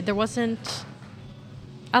episode. There wasn't...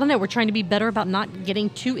 I don't know. We're trying to be better about not getting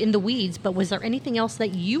too in the weeds, but was there anything else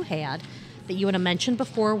that you had that you want to mention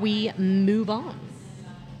before we move on?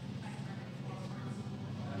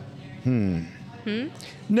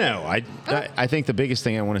 No, I think the biggest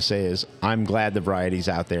thing I want to say is I'm glad the variety's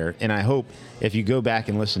out there, and I hope if you go back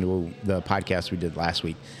and listen to the podcast we did last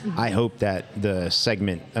week, I hope that the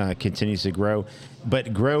segment continues to grow,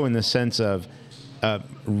 but grow in the sense of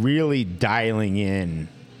really dialing in.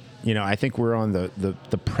 I think we're on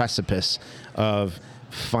the precipice of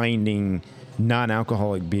finding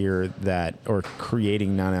non-alcoholic beer or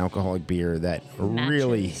creating non-alcoholic beer that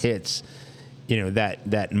really Matches. hits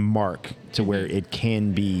that mark to where it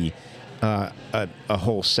can be a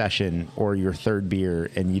whole session or your third beer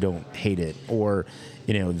and you don't hate it, or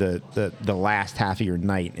the last half of your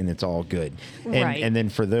night and it's all good. Right. And then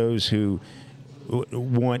for those who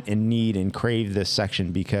want and need and crave this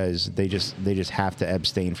section because they just have to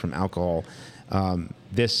abstain from alcohol,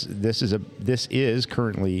 this is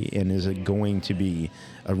currently and is going to be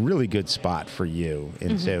a really good spot for you,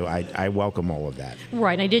 and so I welcome all of that.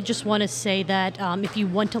 Right. I did just want to say that if you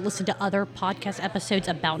want to listen to other podcast episodes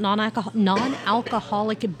about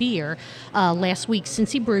non-alcoholic beer, last week's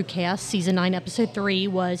Cincy Brewcast, Season 9, Episode 3,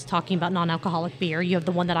 was talking about non-alcoholic beer. You have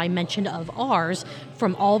the one that I mentioned of ours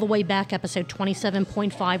from all the way back, Episode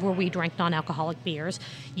 27.5, where we drank non-alcoholic beers.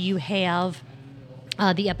 You have...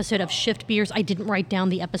 the episode of Shift Beers. I didn't write down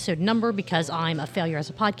the episode number because I'm a failure as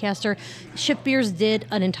a podcaster. Shift Beers did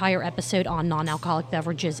an entire episode on non-alcoholic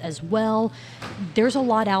beverages as well. There's a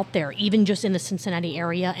lot out there, even just in the Cincinnati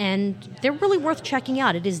area, and they're really worth checking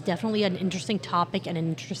out. It is definitely an interesting topic and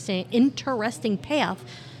an interesting path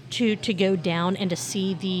to go down and to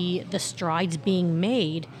see the strides being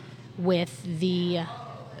made with the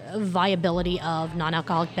viability of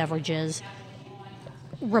non-alcoholic beverages,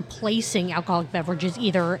 replacing alcoholic beverages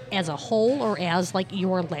either as a whole or as like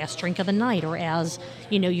your last drink of the night, or as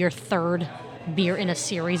your third beer in a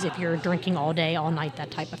series if you're drinking all day, all night,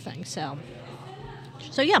 that type of thing. So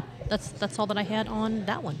yeah, that's all that I had on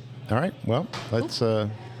that one. All right, well,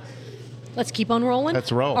 Let's keep on rolling.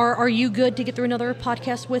 Let's roll. Are you good to get through another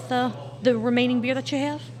podcast with the remaining beer that you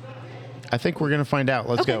have? I think we're going to find out.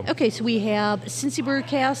 Let's go. Okay, so we have Cincy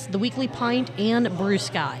Brewcast, The Weekly Pint, and Brew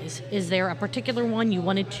Skies. Is there a particular one you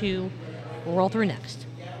wanted to roll through next?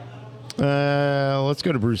 Let's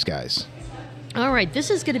go to Brew Skies. All right, this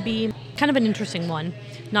is going to be kind of an interesting one.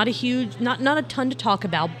 Not a ton to talk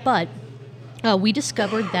about, but we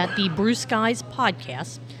discovered that the Brew Skies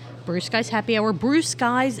podcast, Brew Skies Happy Hour,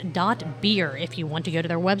 brewskies.beer, if you want to go to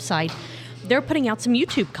their website, they're putting out some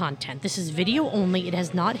YouTube content. This is video only. It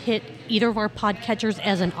has not hit either of our podcatchers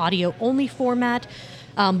as an audio only format,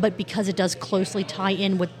 but because it does closely tie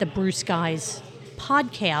in with the Brew Skies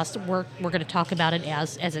podcast, we're going to talk about it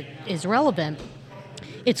as it is relevant.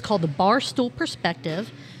 It's called the Barstool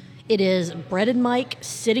Perspective. It is Brett and Mike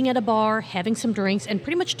sitting at a bar, having some drinks, and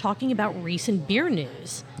pretty much talking about recent beer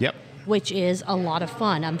news. Yep. Which is a lot of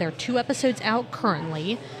fun. There are 2 episodes out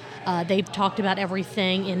currently. They've talked about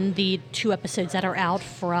everything in the 2 episodes that are out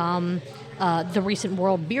from the recent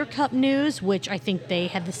World Beer Cup news, which I think they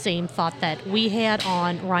had the same thought that we had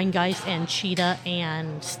on Rheingeist and Cheetah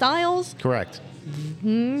and Styles. Correct.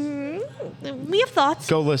 We have thoughts.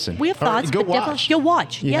 Go listen. We have thoughts. Go but watch. Go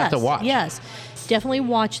watch. You have to watch. Yes. Definitely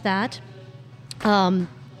watch that.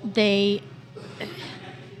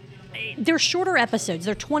 They're shorter episodes.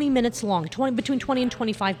 They're 20 minutes long, between 20 and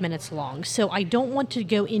 25 minutes long. So I don't want to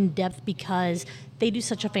go in depth because they do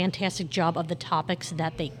such a fantastic job of the topics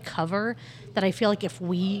that they cover that I feel like if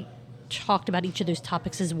we talked about each of those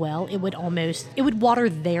topics as well, it would water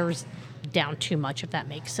theirs down too much, if that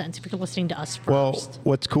makes sense, if you're listening to us first. Well,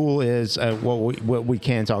 what's cool is what we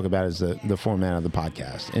can talk about is the format of the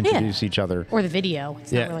podcast. Introduce each other. Or the video.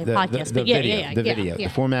 It's not really a podcast, but the video. The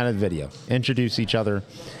format of the video. Introduce each other.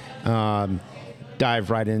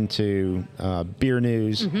 Dive right into beer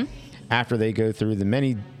news after they go through the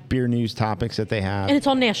many beer news topics that they have. And it's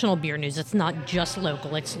all national beer news. It's not just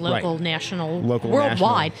local. It's local, national,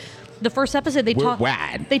 worldwide. National. The first episode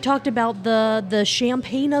they talked about the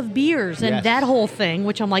champagne of beers and that whole thing,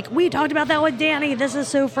 which I'm like, we talked about that with Danny. This is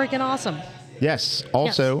so freaking awesome. Yes.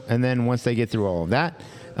 Also, and then once they get through all of that,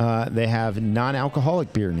 they have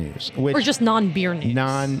non-alcoholic beer news, or just non-beer news.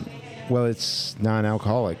 Well, it's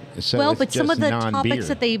non-alcoholic. So but some of the topics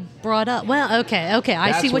that they brought up. Well, okay.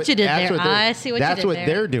 I see what you did there. I see what you did there. That's what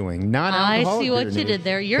they're doing. Non-alcoholic. I see what you did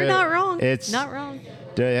there. You're not wrong. It's not wrong.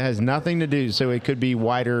 It has nothing to do. So it could be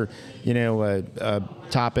wider,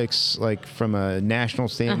 topics like from a national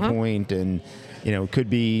standpoint, and it could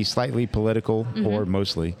be slightly political or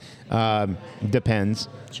mostly. Depends.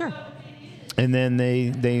 Sure. And then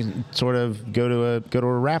they sort of go to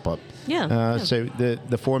a wrap up. Yeah. So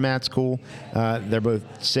the format's cool. They're both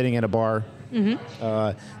sitting at a bar.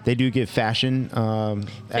 They do give fashion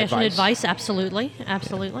advice. Absolutely.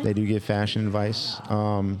 They do give fashion advice.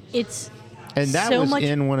 And that so was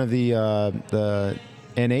in one of the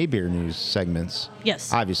NA beer news segments.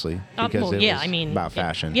 Yes. Obviously, because it was about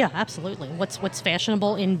fashion. Yeah, absolutely. What's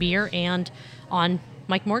fashionable in beer and on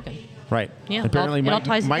Mike Morgan. Right. Yeah. Apparently,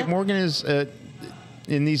 Mike Morgan is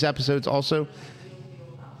in these episodes also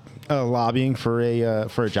lobbying for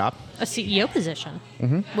a job, a CEO position,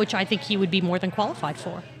 which I think he would be more than qualified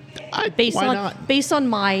for. Why not? Based on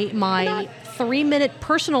my 3-minute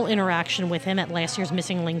personal interaction with him at last year's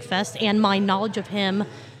Missing Link Fest and my knowledge of him,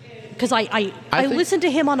 because I listened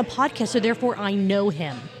to him on a podcast, so therefore I know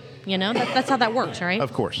him. That's how that works, right?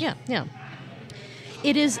 Of course. Yeah.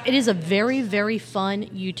 It is a very, very fun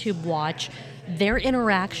YouTube watch. Their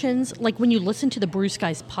interactions, like when you listen to the Bruce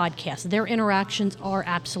Guys podcast, their interactions are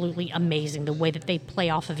absolutely amazing, the way that they play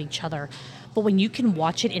off of each other. But when you can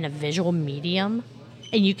watch it in a visual medium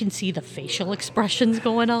and you can see the facial expressions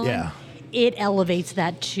going on, it elevates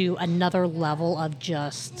that to another level of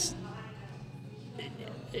just,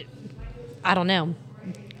 I don't know,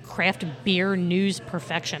 craft beer news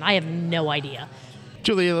perfection. I have no idea.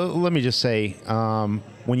 Julia, let me just say,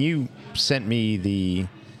 when you sent me the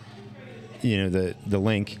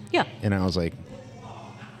link, and I was like,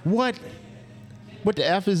 what the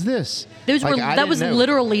F is this? That was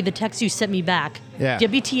literally the text you sent me back. Yeah.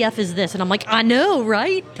 WTF is this? And I'm like, I know,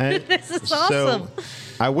 right? This is awesome. So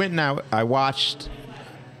I went and I watched,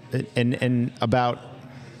 and about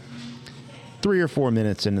 3 or 4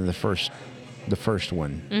 minutes into the first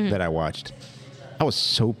one that I watched, I was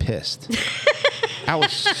so pissed. I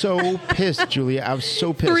was so pissed, Julia. I was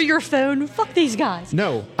so pissed. Through your phone? Fuck these guys.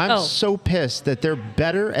 No, I'm so pissed that they're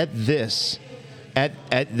better at this.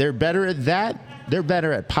 They're better at that. They're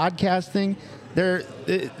better at podcasting.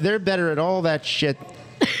 They're better at all that shit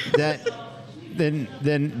than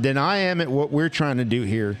I am at what we're trying to do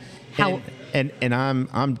here. And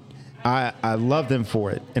I love them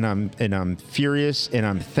for it, and I'm furious and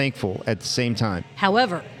I'm thankful at the same time.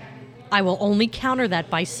 However, I will only counter that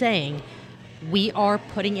by saying we are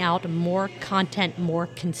putting out more content more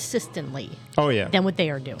consistently than what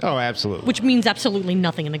they are doing. Oh, absolutely. Which means absolutely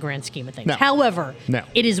nothing in the grand scheme of things. No. However,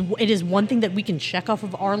 it is one thing that we can check off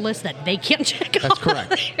of our list that they can't check off. That's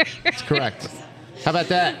correct. That's correct. How about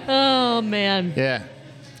that? Oh, man. Yeah.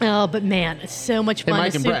 Oh, but man, it's so much fun. Hey,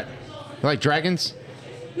 Mike and Brett, you like dragons?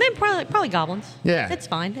 Man, probably goblins. Yeah. It's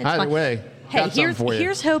fine. Either way. Hey,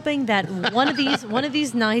 here's hoping that one of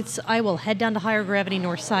these nights I will head down to Higher Gravity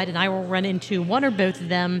Northside and I will run into one or both of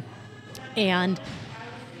them and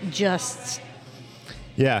just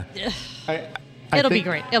Yeah. It'll be think-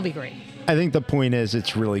 great. It'll be great. I think the point is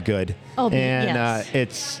it's really good. Oh, and yes.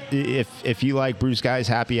 It's if you like Bruce Guy's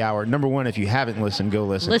Happy Hour, number one, if you haven't listened, go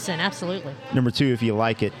listen. Listen, absolutely. Number two, if you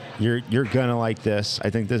like it, you're gonna like this.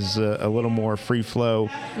 I think this is a little more free flow.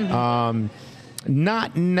 Mm-hmm.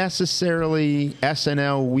 Not necessarily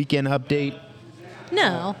SNL Weekend Update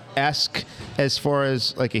No. esque as far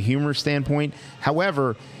as like a humor standpoint.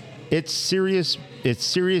 However, it's serious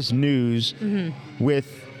news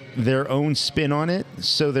with their own spin on it.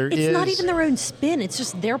 So It's not even their own spin. It's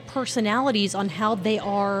just their personalities on how they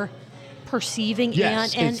are perceiving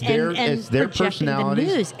Yes, and it's their projecting personalities.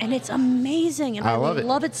 the news. And it's amazing. And I love it.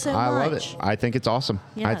 love it so I much. love it. I think it's awesome.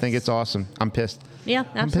 I think Yes. it's awesome. I'm pissed. Yeah,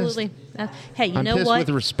 I'm pissed. absolutely. Hey, you I'm know pissed what? with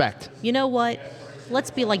respect. You know what?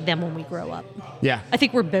 Let's be like them when we grow up. Yeah. I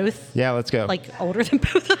think we're both Yeah, let's go. like older than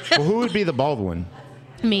both of them. Well, who would be the bald one?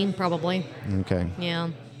 Me, probably. Okay. Yeah.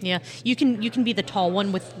 Yeah. You can be the tall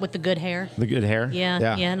one with the good hair. The good hair?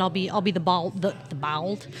 Yeah, and I'll be the bald the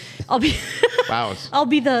bald. I'll be Wow. I'll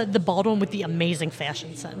be the bald one with the amazing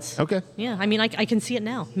fashion sense. Okay. Yeah, I mean I can see it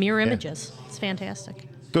now. Mirror images. It's fantastic.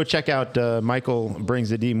 Go check out Michael Brings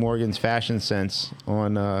the D. Morgan's Fashion Sense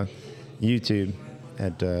on YouTube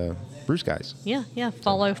at Bruce Guys. Yeah.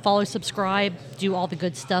 Follow, subscribe, do all the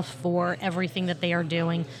good stuff for everything that they are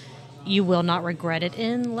doing. You will not regret it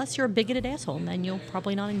unless you're a bigoted asshole, and then you'll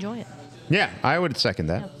probably not enjoy it. Yeah, I would second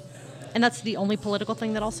that. And that's the only political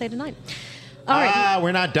thing that I'll say tonight. All right.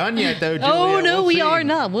 We're not done yet, though, Julia. Oh, no, We'll we see. are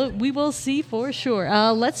not. We will see for sure.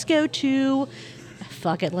 Let's go to,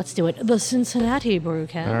 fuck it, let's do it. The Cincinnati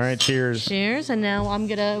Brewcast. All right, cheers. Cheers. And now I'm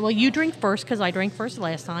going to, well, you drink first because I drank first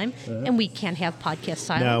last time. And we can't have podcast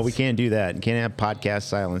silence. No, we can't do that. You can't have podcast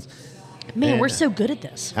silence. Man, And- we're so good at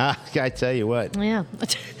this. I tell you what. Yeah.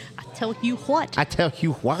 I tell you what. I tell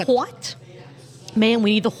you what. What? Man,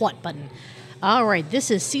 we need the what button. All right, this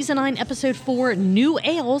is Season 9, Episode 4, New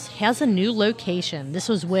Ales has a new location. This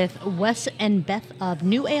was with Wes and Beth of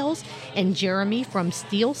New Ales and Jeremy from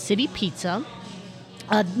Steel City Pizza.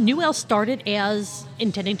 New Ales started as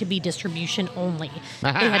intending to be distribution only.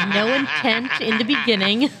 They had no intent in the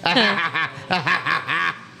beginning.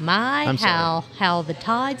 I'm sorry. How the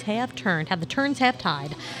tides have turned, how the turns have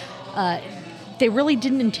tide. They really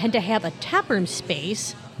didn't intend to have a taproom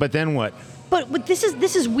space. But then what? But this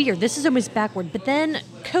is weird. This is almost backward. But then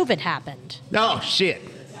COVID happened, Oh, shit.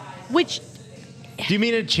 which Do you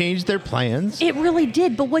mean it changed their plans? it really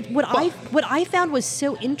did. But what I found was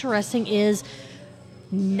so interesting is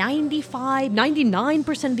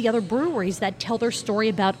 99% of the other breweries that tell their story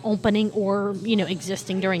about opening or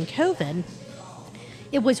existing during COVID,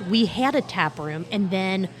 it was we had a tap room and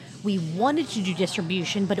then we wanted to do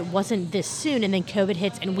distribution, but it wasn't this soon, and then COVID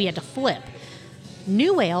hits and we had to flip.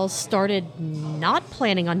 New Ales started not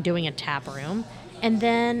planning on doing a tap room, and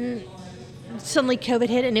then suddenly COVID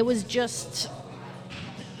hit, and it was just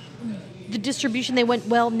the distribution. They went,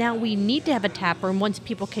 well, now we need to have a tap room once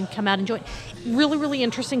people can come out and enjoy it. Really, really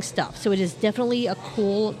interesting stuff. So it is definitely a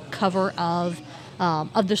cool cover of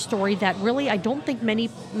the story that really I don't think many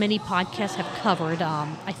podcasts have covered.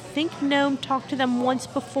 I think Gnome talked to them once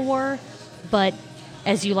before, but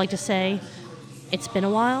as you like to say, it's been a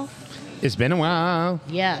while. It's been a while.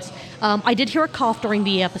 Yes. I did hear a cough during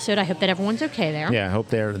the episode. I hope that everyone's okay there. Yeah, I hope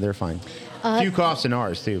they're fine. A few coughs in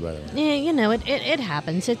ours, too, by the way. Yeah, it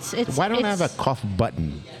happens. It's Why don't I it's- have a cough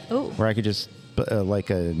button Oh. where I could just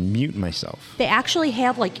mute myself? They actually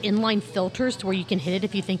have like inline filters to where you can hit it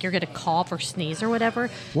if you think you're going to cough or sneeze or whatever.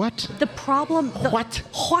 What? The problem. What?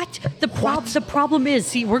 The problem is,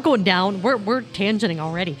 see, we're going down. We're tangenting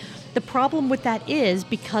already. The problem with that is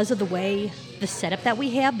because of the way the setup that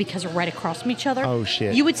we have, because we're right across from each other. Oh,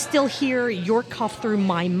 shit. You would still hear your cough through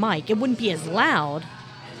my mic. It wouldn't be as loud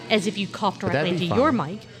as if you coughed that'd directly be into fine. your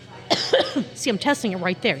mic. See, I'm testing it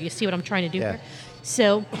right there. You see what I'm trying to do Yeah. here?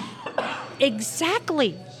 So,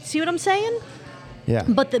 exactly. See what I'm saying? Yeah.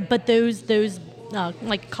 But those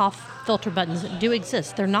like cough filter buttons do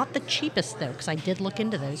exist. They're not the cheapest though, because I did look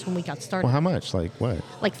into those when we got started. Well, how much? Like what?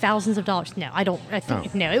 Like thousands of dollars. No, I don't. I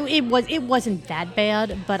think Oh. no. It wasn't that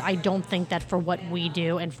bad, but I don't think that for what we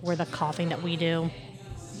do and for the coughing that we do.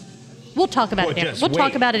 We'll talk about Well, it. just We'll talk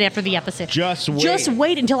wait. about it after the episode. Just wait. Just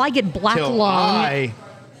wait until I get black Till lung.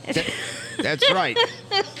 That's right.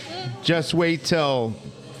 Just wait till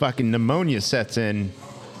fucking pneumonia sets in.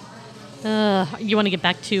 You want to get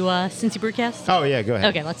back to Cincy Brewcast? Oh yeah, go ahead.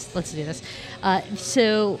 Okay, let's do this.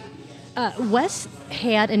 Wes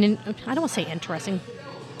had I don't want to say interesting.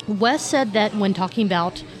 Wes said that when talking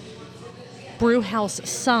about brew house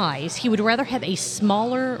size, he would rather have a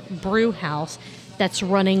smaller brew house that's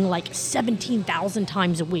running like 17,000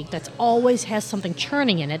 times a week, that's always has something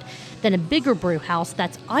churning in it, than a bigger brew house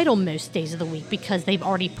that's idle most days of the week because they've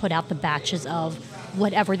already put out the batches of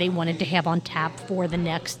whatever they wanted to have on tap for the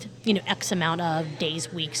next, X amount of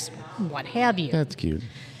days, weeks, what have you. That's cute.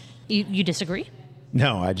 You disagree?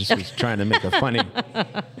 No, I just was trying to make a funny.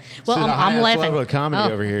 Well, I'm laughing. Level of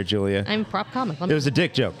comedy over here, Julia. I'm prop comic. It was a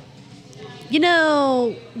dick joke. We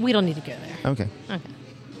don't need to go there. Okay.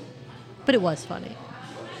 But it was funny.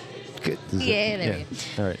 Good. Yeah, there we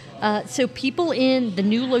go. All right. So people in the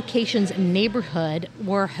new location's neighborhood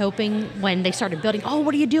were hoping when they started building, oh,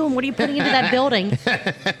 what are you doing? What are you putting into that building?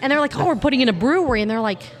 And they're like, oh, we're putting in a brewery. And they're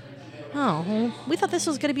like, oh, well, we thought this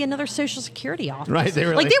was going to be another Social Security office. Right. They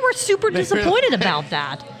were they were super disappointed about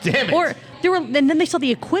that. Damn it. And then they saw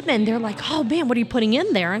the equipment and they're like, oh, man, what are you putting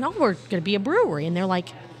in there? And we're going to be a brewery. And they're like,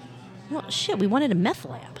 well, shit, we wanted a meth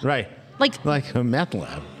lab. Right. Like a meth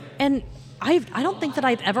lab. And I don't think that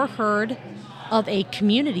I've ever heard of a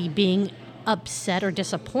community being upset or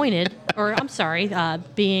disappointed, or I'm sorry,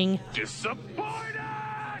 being Disappointed!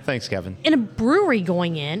 Thanks, Kevin. in a brewery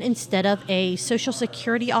going in instead of a Social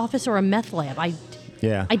Security office or a meth lab. I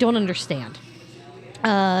don't understand.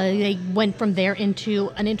 They went from there into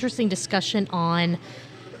an interesting discussion on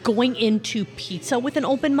going into pizza with an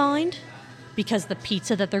open mind, because the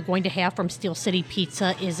pizza that they're going to have from Steel City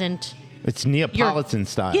Pizza isn't... It's Neapolitan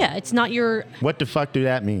style. Yeah, it's not your... What the fuck do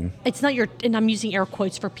that mean? It's not your... And I'm using air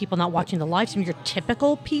quotes for people not watching the live stream. Your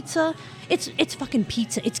typical pizza. It's fucking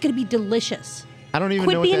pizza. It's going to be delicious. I don't even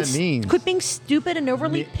know what that means. Quit being stupid and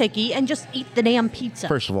overly picky and just eat the damn pizza.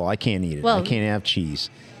 First of all, I can't eat it. Well, I can't have cheese.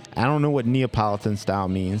 I don't know what Neapolitan style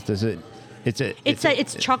means. Does it...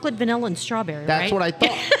 It's chocolate, vanilla, and strawberry, That's right? what I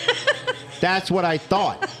thought. That's what I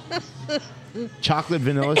thought. Chocolate,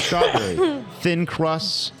 vanilla, strawberry. Thin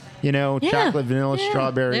crust, chocolate, vanilla,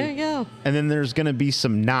 strawberry. There you go. And then there's going to be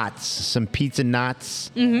some knots, some pizza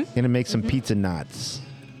knots. Mm-hmm. Going to make some pizza knots.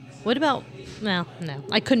 What about... No.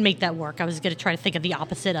 I couldn't make that work. I was going to try to think of the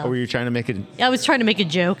opposite of... Or were you trying to make it... I was trying to make a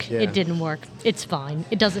joke. Yeah. It didn't work. It's fine.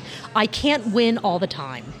 It doesn't... I can't win all the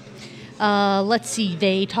time. Let's see.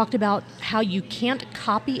 They talked about how you can't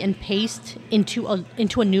copy and paste into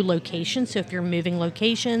a new location. So if you're moving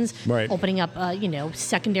locations, right. Opening up,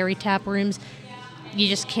 secondary tap rooms, you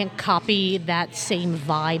just can't copy that same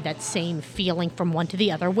vibe, that same feeling from one to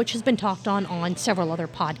the other, which has been talked on several other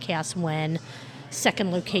podcasts when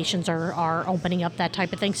second locations are opening up, that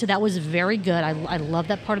type of thing. So that was very good. I love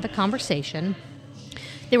that part of the conversation.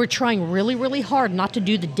 They were trying really, really hard not to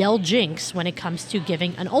do the Del Jinx when it comes to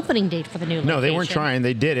giving an opening date for the new location. No, they weren't trying.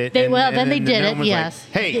 They did it. Then they did it, was yes.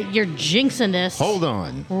 Like, hey, you're jinxing this. Hold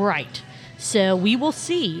on. Right. So we will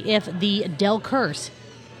see if the Del Curse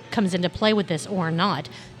comes into play with this or not.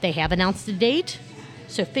 They have announced a date.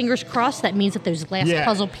 So fingers crossed, that means that those last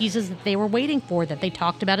puzzle pieces that they were waiting for, that they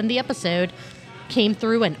talked about in the episode, came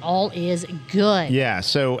through and all is good. Yeah,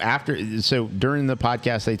 so during the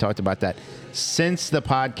podcast they talked about that. Since the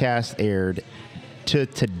podcast aired to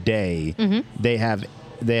today, they have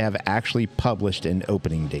actually published an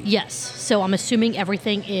opening date. Yes. So I'm assuming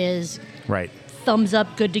everything is right. Thumbs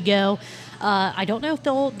up, good to go. I don't know if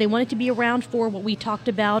they want it to be around for what we talked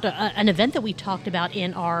about, an event that we talked about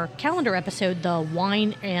in our calendar episode, the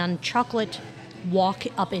wine and chocolate walk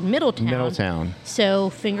up in Middletown. So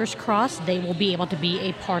fingers crossed they will be able to be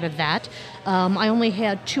a part of that. I only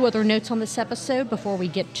had 2 other notes on this episode before we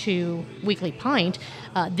get to Weekly Pint.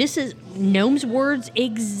 This is Gnome's words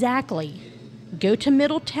exactly. Go to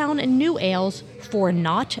Middletown and New Ales for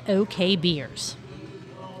not okay beers.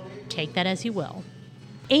 Take that as you will.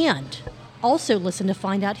 And also listen to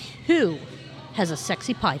find out who has a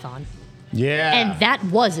sexy python. Yeah. And that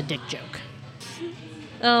was a dick joke.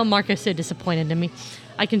 Oh, Marco's so disappointed in me.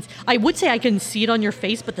 I would say I can see it on your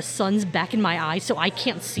face, but the sun's back in my eyes, so I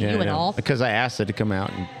can't see you at all. Because I asked it to come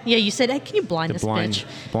out. And you said, hey, can you blind this bitch?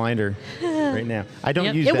 Blind her right now. I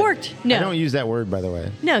don't use it that. It worked. No. I don't use that word, by the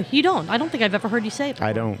way. No, you don't. I don't think I've ever heard you say it before.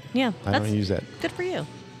 I don't. Yeah. I don't use that. Good for you.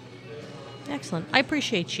 Excellent. I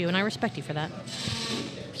appreciate you, and I respect you for that.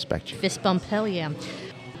 Respect you. Fist bump, hell yeah.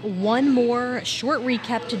 One more short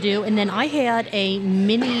recap to do, and then I had a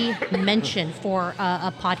mini mention for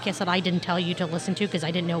a podcast that I didn't tell you to listen to because I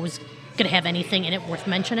didn't know it was going to have anything in it worth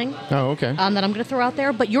mentioning. Oh, okay. That I'm going to throw out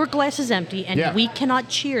there, but your glass is empty, and we cannot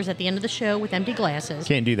cheers at the end of the show with empty glasses.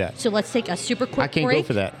 Can't do that. So let's take a super quick break. I can't go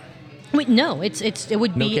for that. Wait, no, it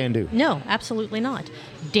would be... No can do. No, absolutely not.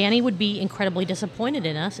 Danny would be incredibly disappointed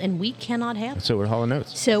in us, and we cannot have it. So we're Hall &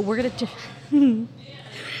 Oates. So we're going to...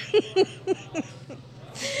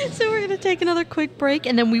 So we're going to take another quick break,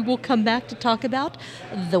 and then we will come back to talk about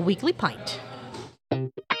the Weekly Pint.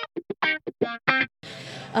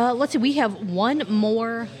 Let's see. We have one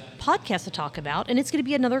more podcast to talk about, and it's going to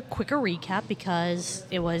be another quicker recap because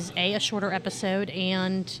it was a shorter episode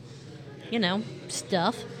and,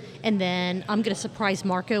 stuff. And then I'm going to surprise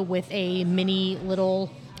Marco with a mini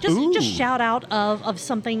little, just shout out of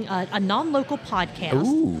something, a non-local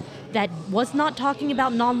podcast that was not talking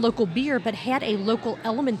about non-local beer, but had a local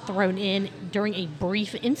element thrown in during a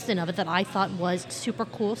brief instant of it that I thought was super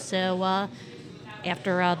cool. So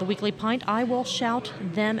after the Weekly Pint, I will shout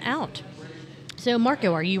them out. So,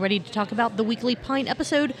 Marco, are you ready to talk about the Weekly Pint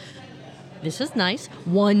episode? This is nice.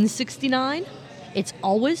 169. It's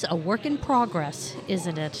always a work in progress,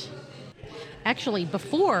 isn't it? Actually,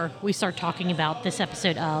 before we start talking about this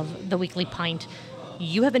episode of the Weekly Pint,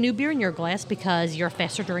 you have a new beer in your glass because you're a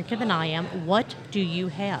faster drinker than I am. What do you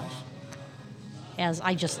have? As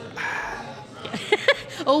I just...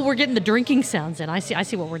 Oh, we're getting the drinking sounds in. I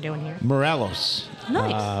see what we're doing here. Morelos.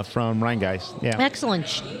 Nice. From Rheingeist. Yeah. Excellent.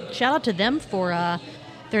 Shout out to them for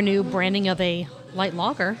their new branding of a light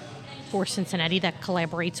lager for Cincinnati that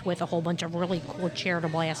collaborates with a whole bunch of really cool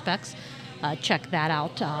charitable aspects. Check that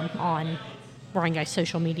out on Rheingeist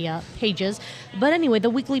social media pages. But anyway,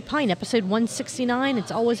 the Weekly Pint, episode 169.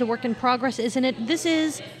 It's always a work in progress, isn't it? This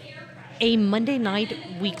is a Monday night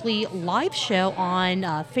weekly live show on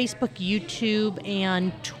Facebook, YouTube,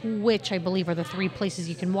 and Twitch, I believe, are the three places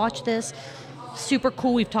you can watch this. Super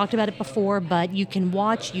cool. We've talked about it before, but you can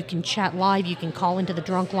watch, you can chat live, you can call into the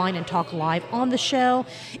drunk line and talk live on the show.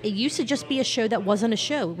 It used to just be a show that wasn't a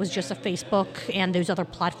show. It was just a Facebook and those other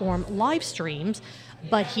platform live streams,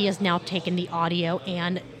 but he has now taken the audio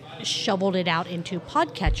and shoveled it out into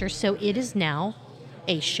podcatcher, so it is now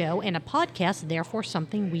a show and a podcast, therefore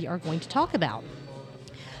something we are going to talk about.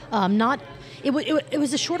 It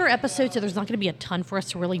was a shorter episode, so there's not going to be a ton for us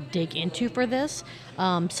to really dig into for this.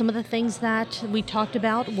 Some of the things that we talked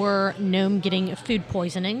about were Gnome getting food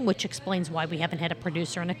poisoning, which explains why we haven't had a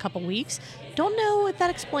producer in a couple weeks. Don't know if that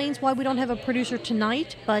explains why we don't have a producer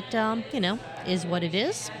tonight, but, is what it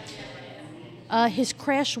is. His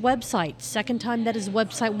crashed website, second time that his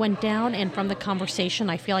website went down, and from the conversation,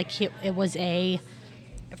 I feel like it was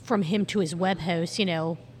from him to his web host,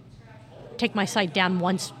 take my site down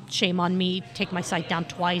once, shame on me, take my site down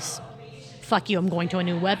twice, fuck you, I'm going to a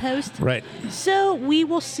new web host. Right. So we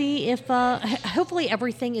will see if, hopefully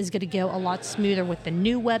everything is going to go a lot smoother with the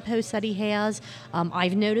new web host that he has.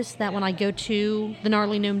 I've noticed that when I go to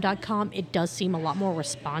thegnarlygnome.com, it does seem a lot more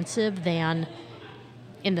responsive than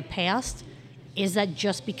in the past. Is that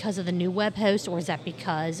just because of the new web host, or is that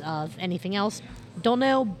because of anything else? Don't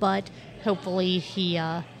know, but hopefully he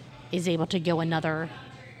is able to go another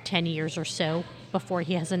 10 years or so before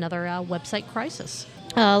he has another website crisis.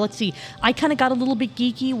 Let's see. I kind of got a little bit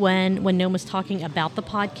geeky when Gnome was talking about the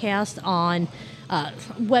podcast on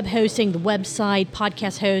web hosting, the website,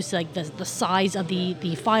 podcast hosts, like the size of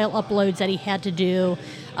the file uploads that he had to do,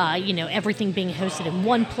 everything being hosted in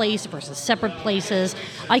one place versus separate places.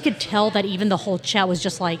 I could tell that even the whole chat was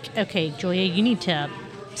just like, okay, Julia, you need to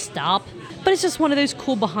stop. But it's just one of those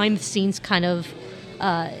cool behind-the-scenes kind of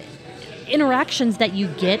interactions that you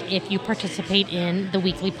get if you participate in the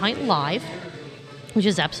Weekly Pint Live, which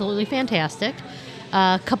is absolutely fantastic.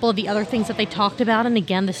 A couple of the other things that they talked about, and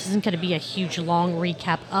again, this isn't going to be a huge, long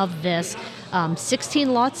recap of this.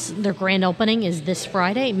 16 Lots, their grand opening is this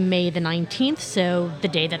Friday, May the 19th, so the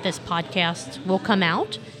day that this podcast will come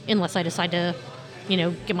out, unless I decide to,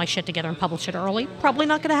 get my shit together and publish it early. Probably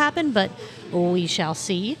not going to happen, but we shall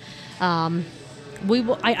see.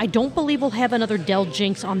 I don't believe we'll have another Del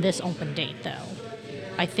Jinx on this open date, though.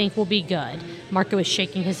 I think we'll be good. Marco is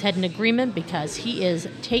shaking his head in agreement because he is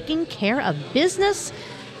taking care of business.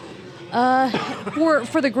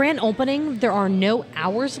 For the grand opening, there are no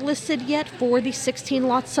hours listed yet for the 16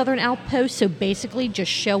 Lot Southern Outpost, so basically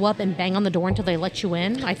just show up and bang on the door until they let you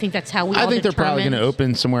in. I think that's how we all I think they're probably determined. going to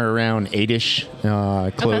open somewhere around 8-ish,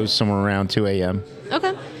 close somewhere around 2 a.m.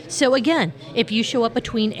 Okay. So again, if you show up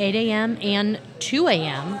between 8 a.m. and 2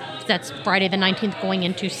 a.m., that's Friday the 19th going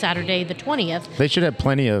into Saturday the 20th. They should have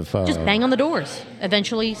plenty of... just bang on the doors.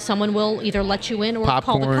 Eventually, someone will either let you in or call the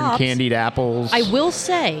popcorn, cops. candied apples. I will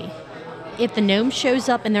say, if the gnome shows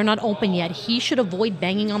up and they're not open yet, he should avoid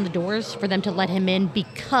banging on the doors for them to let him in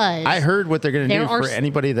because... I heard what they're going to do for are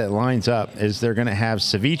anybody that lines up is they're going to have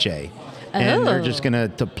ceviche. And they're just going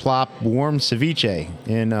to plop warm ceviche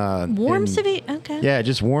in... Warm ceviche? Okay. Yeah,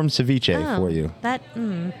 just warm ceviche for you.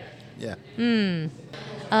 Yeah.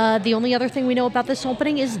 The only other thing we know about this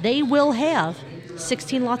opening is they will have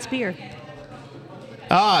 16 Lots beer.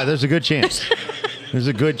 There's a good chance. There's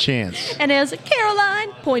a good chance. And as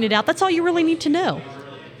Caroline pointed out, that's all you really need to know.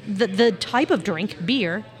 The type of drink,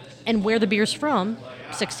 beer, and where the beer's from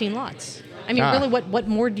 16 lots. I mean, Ah. really, what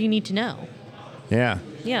more do you need to know? Yeah.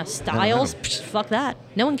 Yeah, styles, fuck that.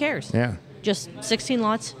 No one cares. Yeah. Just 16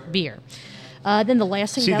 lots, beer. Then the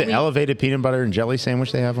last thing See that the elevated peanut butter and jelly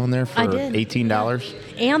sandwich they have on there for I did. $18?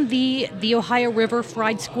 and the Ohio River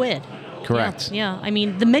fried squid. Correct. Yeah. I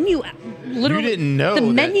mean, the menu literally. You didn't know the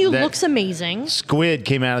that- menu that- looks amazing. Squid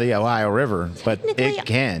came out of the Ohio River, but Technically, it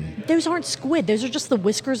can. Those aren't squid. Those are just the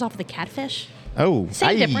whiskers off the catfish. Oh,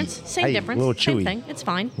 Same difference. Same difference. Little Same chewy. thing. It's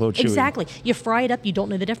fine. Little chewy. Exactly. You fry it up, you don't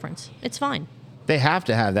know the difference. It's fine. They have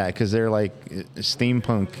to have that because they're like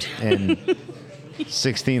steampunk and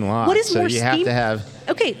 16 lots. What is so more you have to have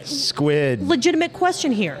Okay, squid. legitimate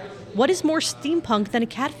question here. What is more steampunk than a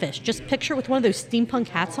catfish? Just picture with one of those steampunk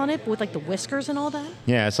hats on it with like the whiskers and all that.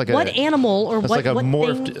 Yeah, it's like What a animal or it's what like a what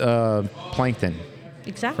morphed thing? plankton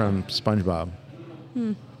Exactly. from SpongeBob.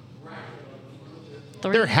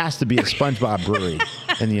 Three. There has to be a SpongeBob brewery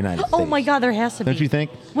in the United States. Oh my God, there has to be. Don't you think?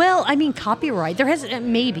 Well, I mean, copyright. There has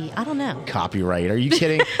maybe. I don't know. Copyright? Are you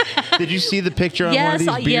kidding? Did you see the picture on one of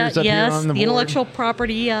Yes, these beers up yes, here on the board? intellectual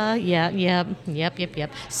property.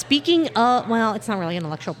 Yep. Speaking of, well, it's not really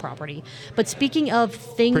intellectual property, but speaking of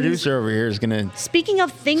things. Producer over here is going to Speaking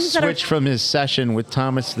of things that are. switch from his session with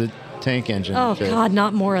Thomas the Tank Engine. Oh to God,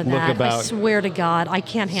 not more of look that! I about swear to God, I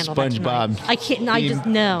can't handle that SpongeBob tonight. I can't. I just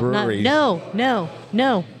themed breweries.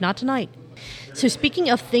 no, not tonight. So speaking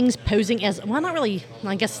of things posing as not really.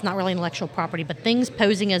 I guess it's not really intellectual property, but things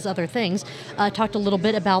posing as other things. Talked a little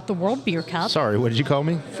bit about the World Beer Cup. Sorry, what did you call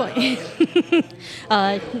me?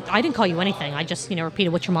 I didn't call you anything. I just repeated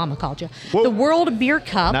what your mama called you. Whoa. The World Beer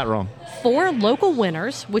Cup. Not wrong. 4 local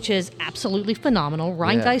winners, which is absolutely phenomenal.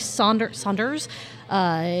 Rheingeist, Saunders,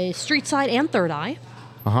 Streetside, and Third Eye.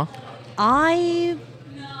 Uh-huh. I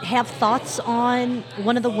have thoughts on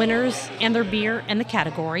one of the winners and their beer and the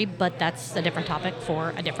category, but that's a different topic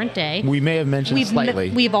for a different day. We may have mentioned slightly.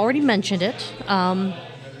 We've already mentioned it.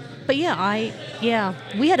 But we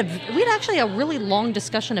had actually a really long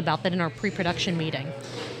discussion about that in our pre-production meeting.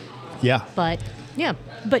 Yeah. But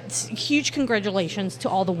huge congratulations to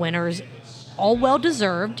all the winners, all well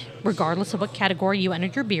deserved, regardless of what category you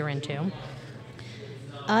entered your beer into.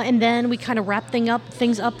 And then we kind of wrapped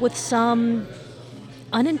things up with some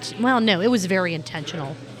it was very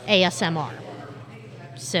intentional ASMR.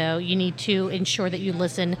 So you need to ensure that you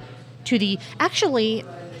listen to the. Actually,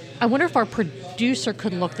 I wonder if our producer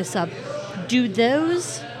could look this up. Do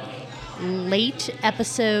those late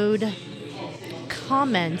episode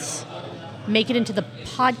comments make it into the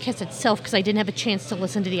podcast itself? Because I didn't have a chance to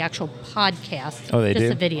listen to the actual podcast. Oh, they just do?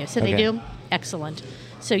 the video. So Okay. they do? Excellent.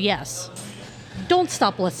 So yes. Don't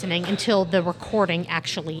stop listening until the recording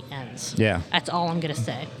actually ends. Yeah. That's all I'm going to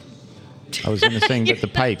say. I was going to sing, but the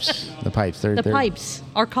pipes, they're Pipes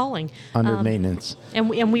are calling. under maintenance. And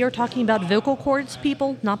we are talking about vocal cords,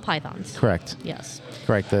 people, not pythons. Correct. Yes.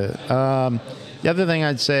 Correct. The other thing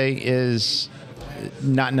I'd say is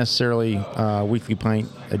not necessarily Weekly Pint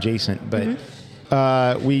adjacent,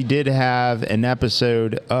 but we did have an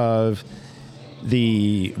episode of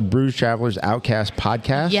the Brews Travelers Outcast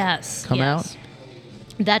podcast come out.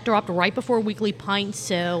 That dropped right before Weekly Pint,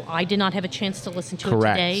 so I did not have a chance to listen to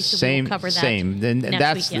Correct. it today. So Same. we'll cover that Same. And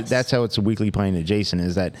next week, yes. that's how it's a Weekly Pint adjacent.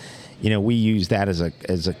 Is that we use that as a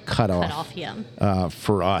cutoff. Cutoff, yeah.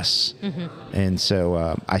 For us. And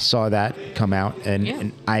so I saw that come out,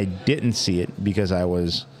 and I didn't see it because I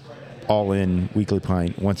was all in Weekly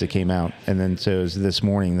Pint once it came out, and then so it was this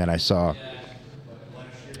morning that I saw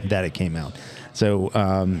that it came out. So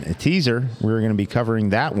a teaser, we're going to be covering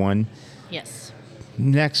that one Yes.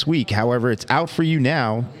 next week. However, it's out for you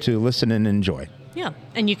now to listen and enjoy. Yeah,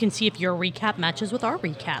 and you can see if your recap matches with our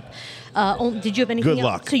recap. Did you have anything Good else?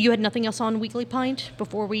 luck. So you had nothing else on Weekly Pint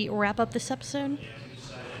before we wrap up this episode?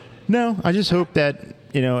 No, I just hope that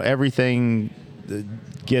everything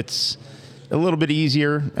gets a little bit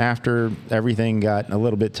easier after everything got a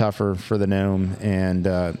little bit tougher for the gnome. And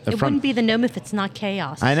It wouldn't be the gnome if it's not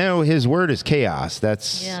chaos. I know his word is chaos.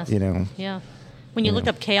 That's Yes. Yeah. When you look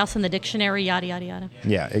up chaos in the dictionary, yada yada yada.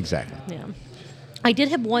 Yeah, exactly. Yeah. I did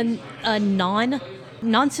have one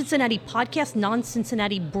non-Cincinnati podcast,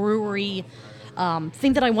 non-Cincinnati brewery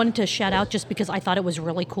thing that I wanted to shout out just because I thought it was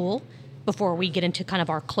really cool before we get into kind of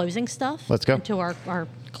our closing stuff. Let's go. Into our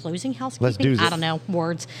closing housekeeping. Let's do this. I don't know,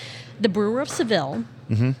 words. The Brewer of Seville,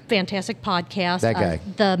 fantastic podcast. That guy.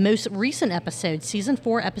 The most recent episode, Season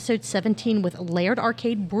 4, Episode 17 with Laird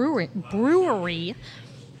Arcade Brewery.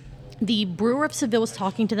 The Brewer of Seville was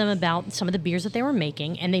talking to them about some of the beers that they were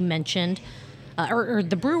making, and they mentioned, or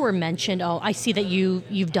the brewer mentioned, oh, I see that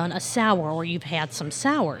you've done a sour or you've had some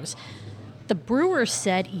sours. The brewer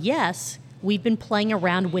said, yes, we've been playing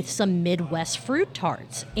around with some Midwest fruit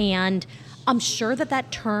tarts. And I'm sure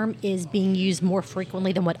that term is being used more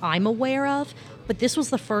frequently than what I'm aware of, but this was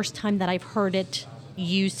the first time that I've heard it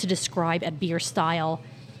used to describe a beer style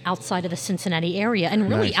outside of the Cincinnati area and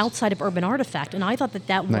really Nice. outside of Urban Artifact. And I thought that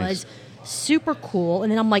Nice. was super cool.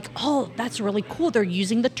 And then I'm like, oh, that's really cool. They're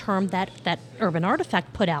using the term that Urban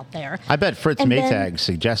Artifact put out there. I bet Fritz And then- Maytag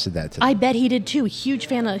suggested that to them. I bet he did too. Huge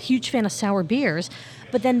fan of sour beers.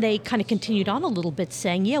 But then they kind of continued on a little bit,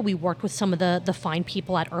 saying, "Yeah, we worked with some of the fine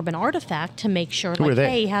people at Urban Artifact to make sure, Who are like, they?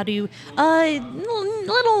 hey, how do you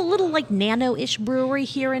little like nano-ish brewery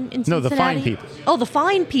here in Cincinnati." No, the fine people. Oh, the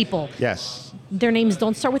fine people. Yes. Their names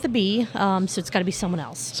don't start with a B, so it's got to be someone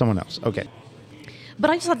else. Someone else. Okay. But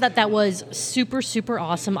I just thought that was super, super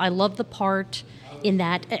awesome. I love the part in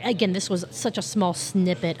that, again, this was such a small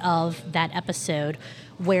snippet of that episode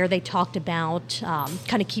where they talked about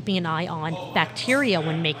kind of keeping an eye on bacteria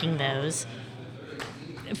when making those.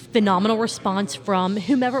 Phenomenal response from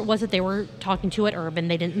whomever it was that they were talking to at Urban.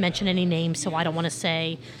 They didn't mention any names, so I don't want to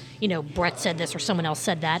say, Brett said this or someone else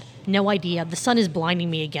said that. No idea. The sun is blinding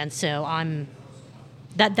me again, so I'm...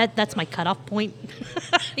 That's my cutoff point,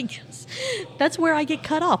 I guess. That's where I get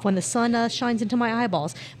cut off, when the sun shines into my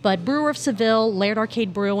eyeballs. But Brewer of Seville, Laird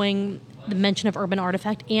Arcade Brewing, the mention of Urban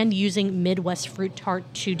Artifact, and using Midwest Fruit Tart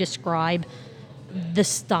to describe the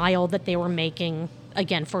style that they were making.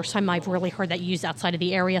 Again, first time I've really heard that used outside of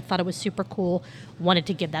the area. Thought it was super cool. Wanted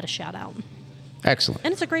to give that a shout out. Excellent.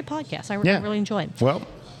 And it's a great podcast. I really enjoy it. Well,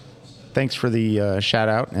 thanks for the shout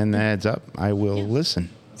out and the heads up. I will listen.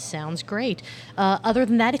 Sounds great. Other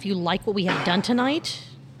than that, if you like what we have done tonight,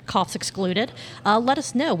 coughs excluded, let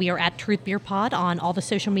us know. We are at Truth Beer Pod on all the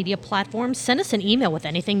social media platforms. Send us an email with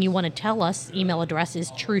anything you want to tell us. Email address is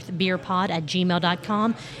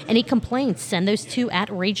truthbeerpod@gmail.com. Any complaints, send those to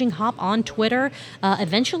 @RagingHop on Twitter.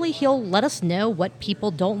 Eventually, he'll let us know what people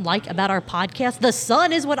don't like about our podcast. The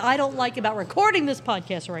sun is what I don't like about recording this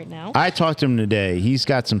podcast right now. I talked to him today. He's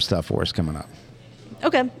got some stuff for us coming up.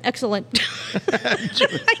 Okay, excellent.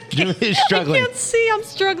 Julie's struggling. I can't see. I'm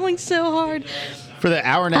struggling so hard. For the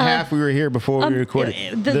hour and a half we were here before we recorded,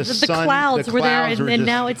 The clouds were there, were and just-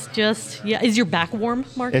 now it's just, is your back warm,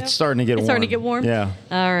 Marco? It's starting to get It's warm. starting to get warm? Yeah.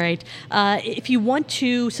 All right. If you want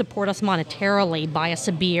to support us monetarily, buy us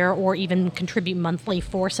a beer, or even contribute monthly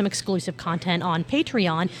for some exclusive content on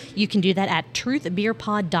Patreon, you can do that at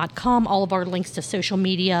truthbeerpod.com. All of our links to social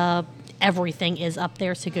media, everything is up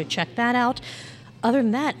there, so go check that out. Other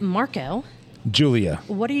than that, Marco, Julia.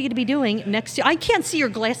 what are you going to be doing next? I can't see your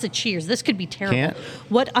glass of cheers. This could be terrible.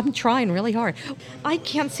 Can't? I'm trying really hard. I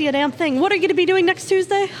can't see a damn thing. What are you going to be doing next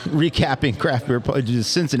Tuesday? Recapping craft beer,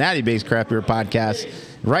 Cincinnati-based craft beer podcast,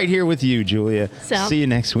 right here with you, Julia. Sound- See you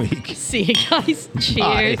next week. See you guys.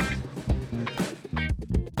 Cheers. Bye.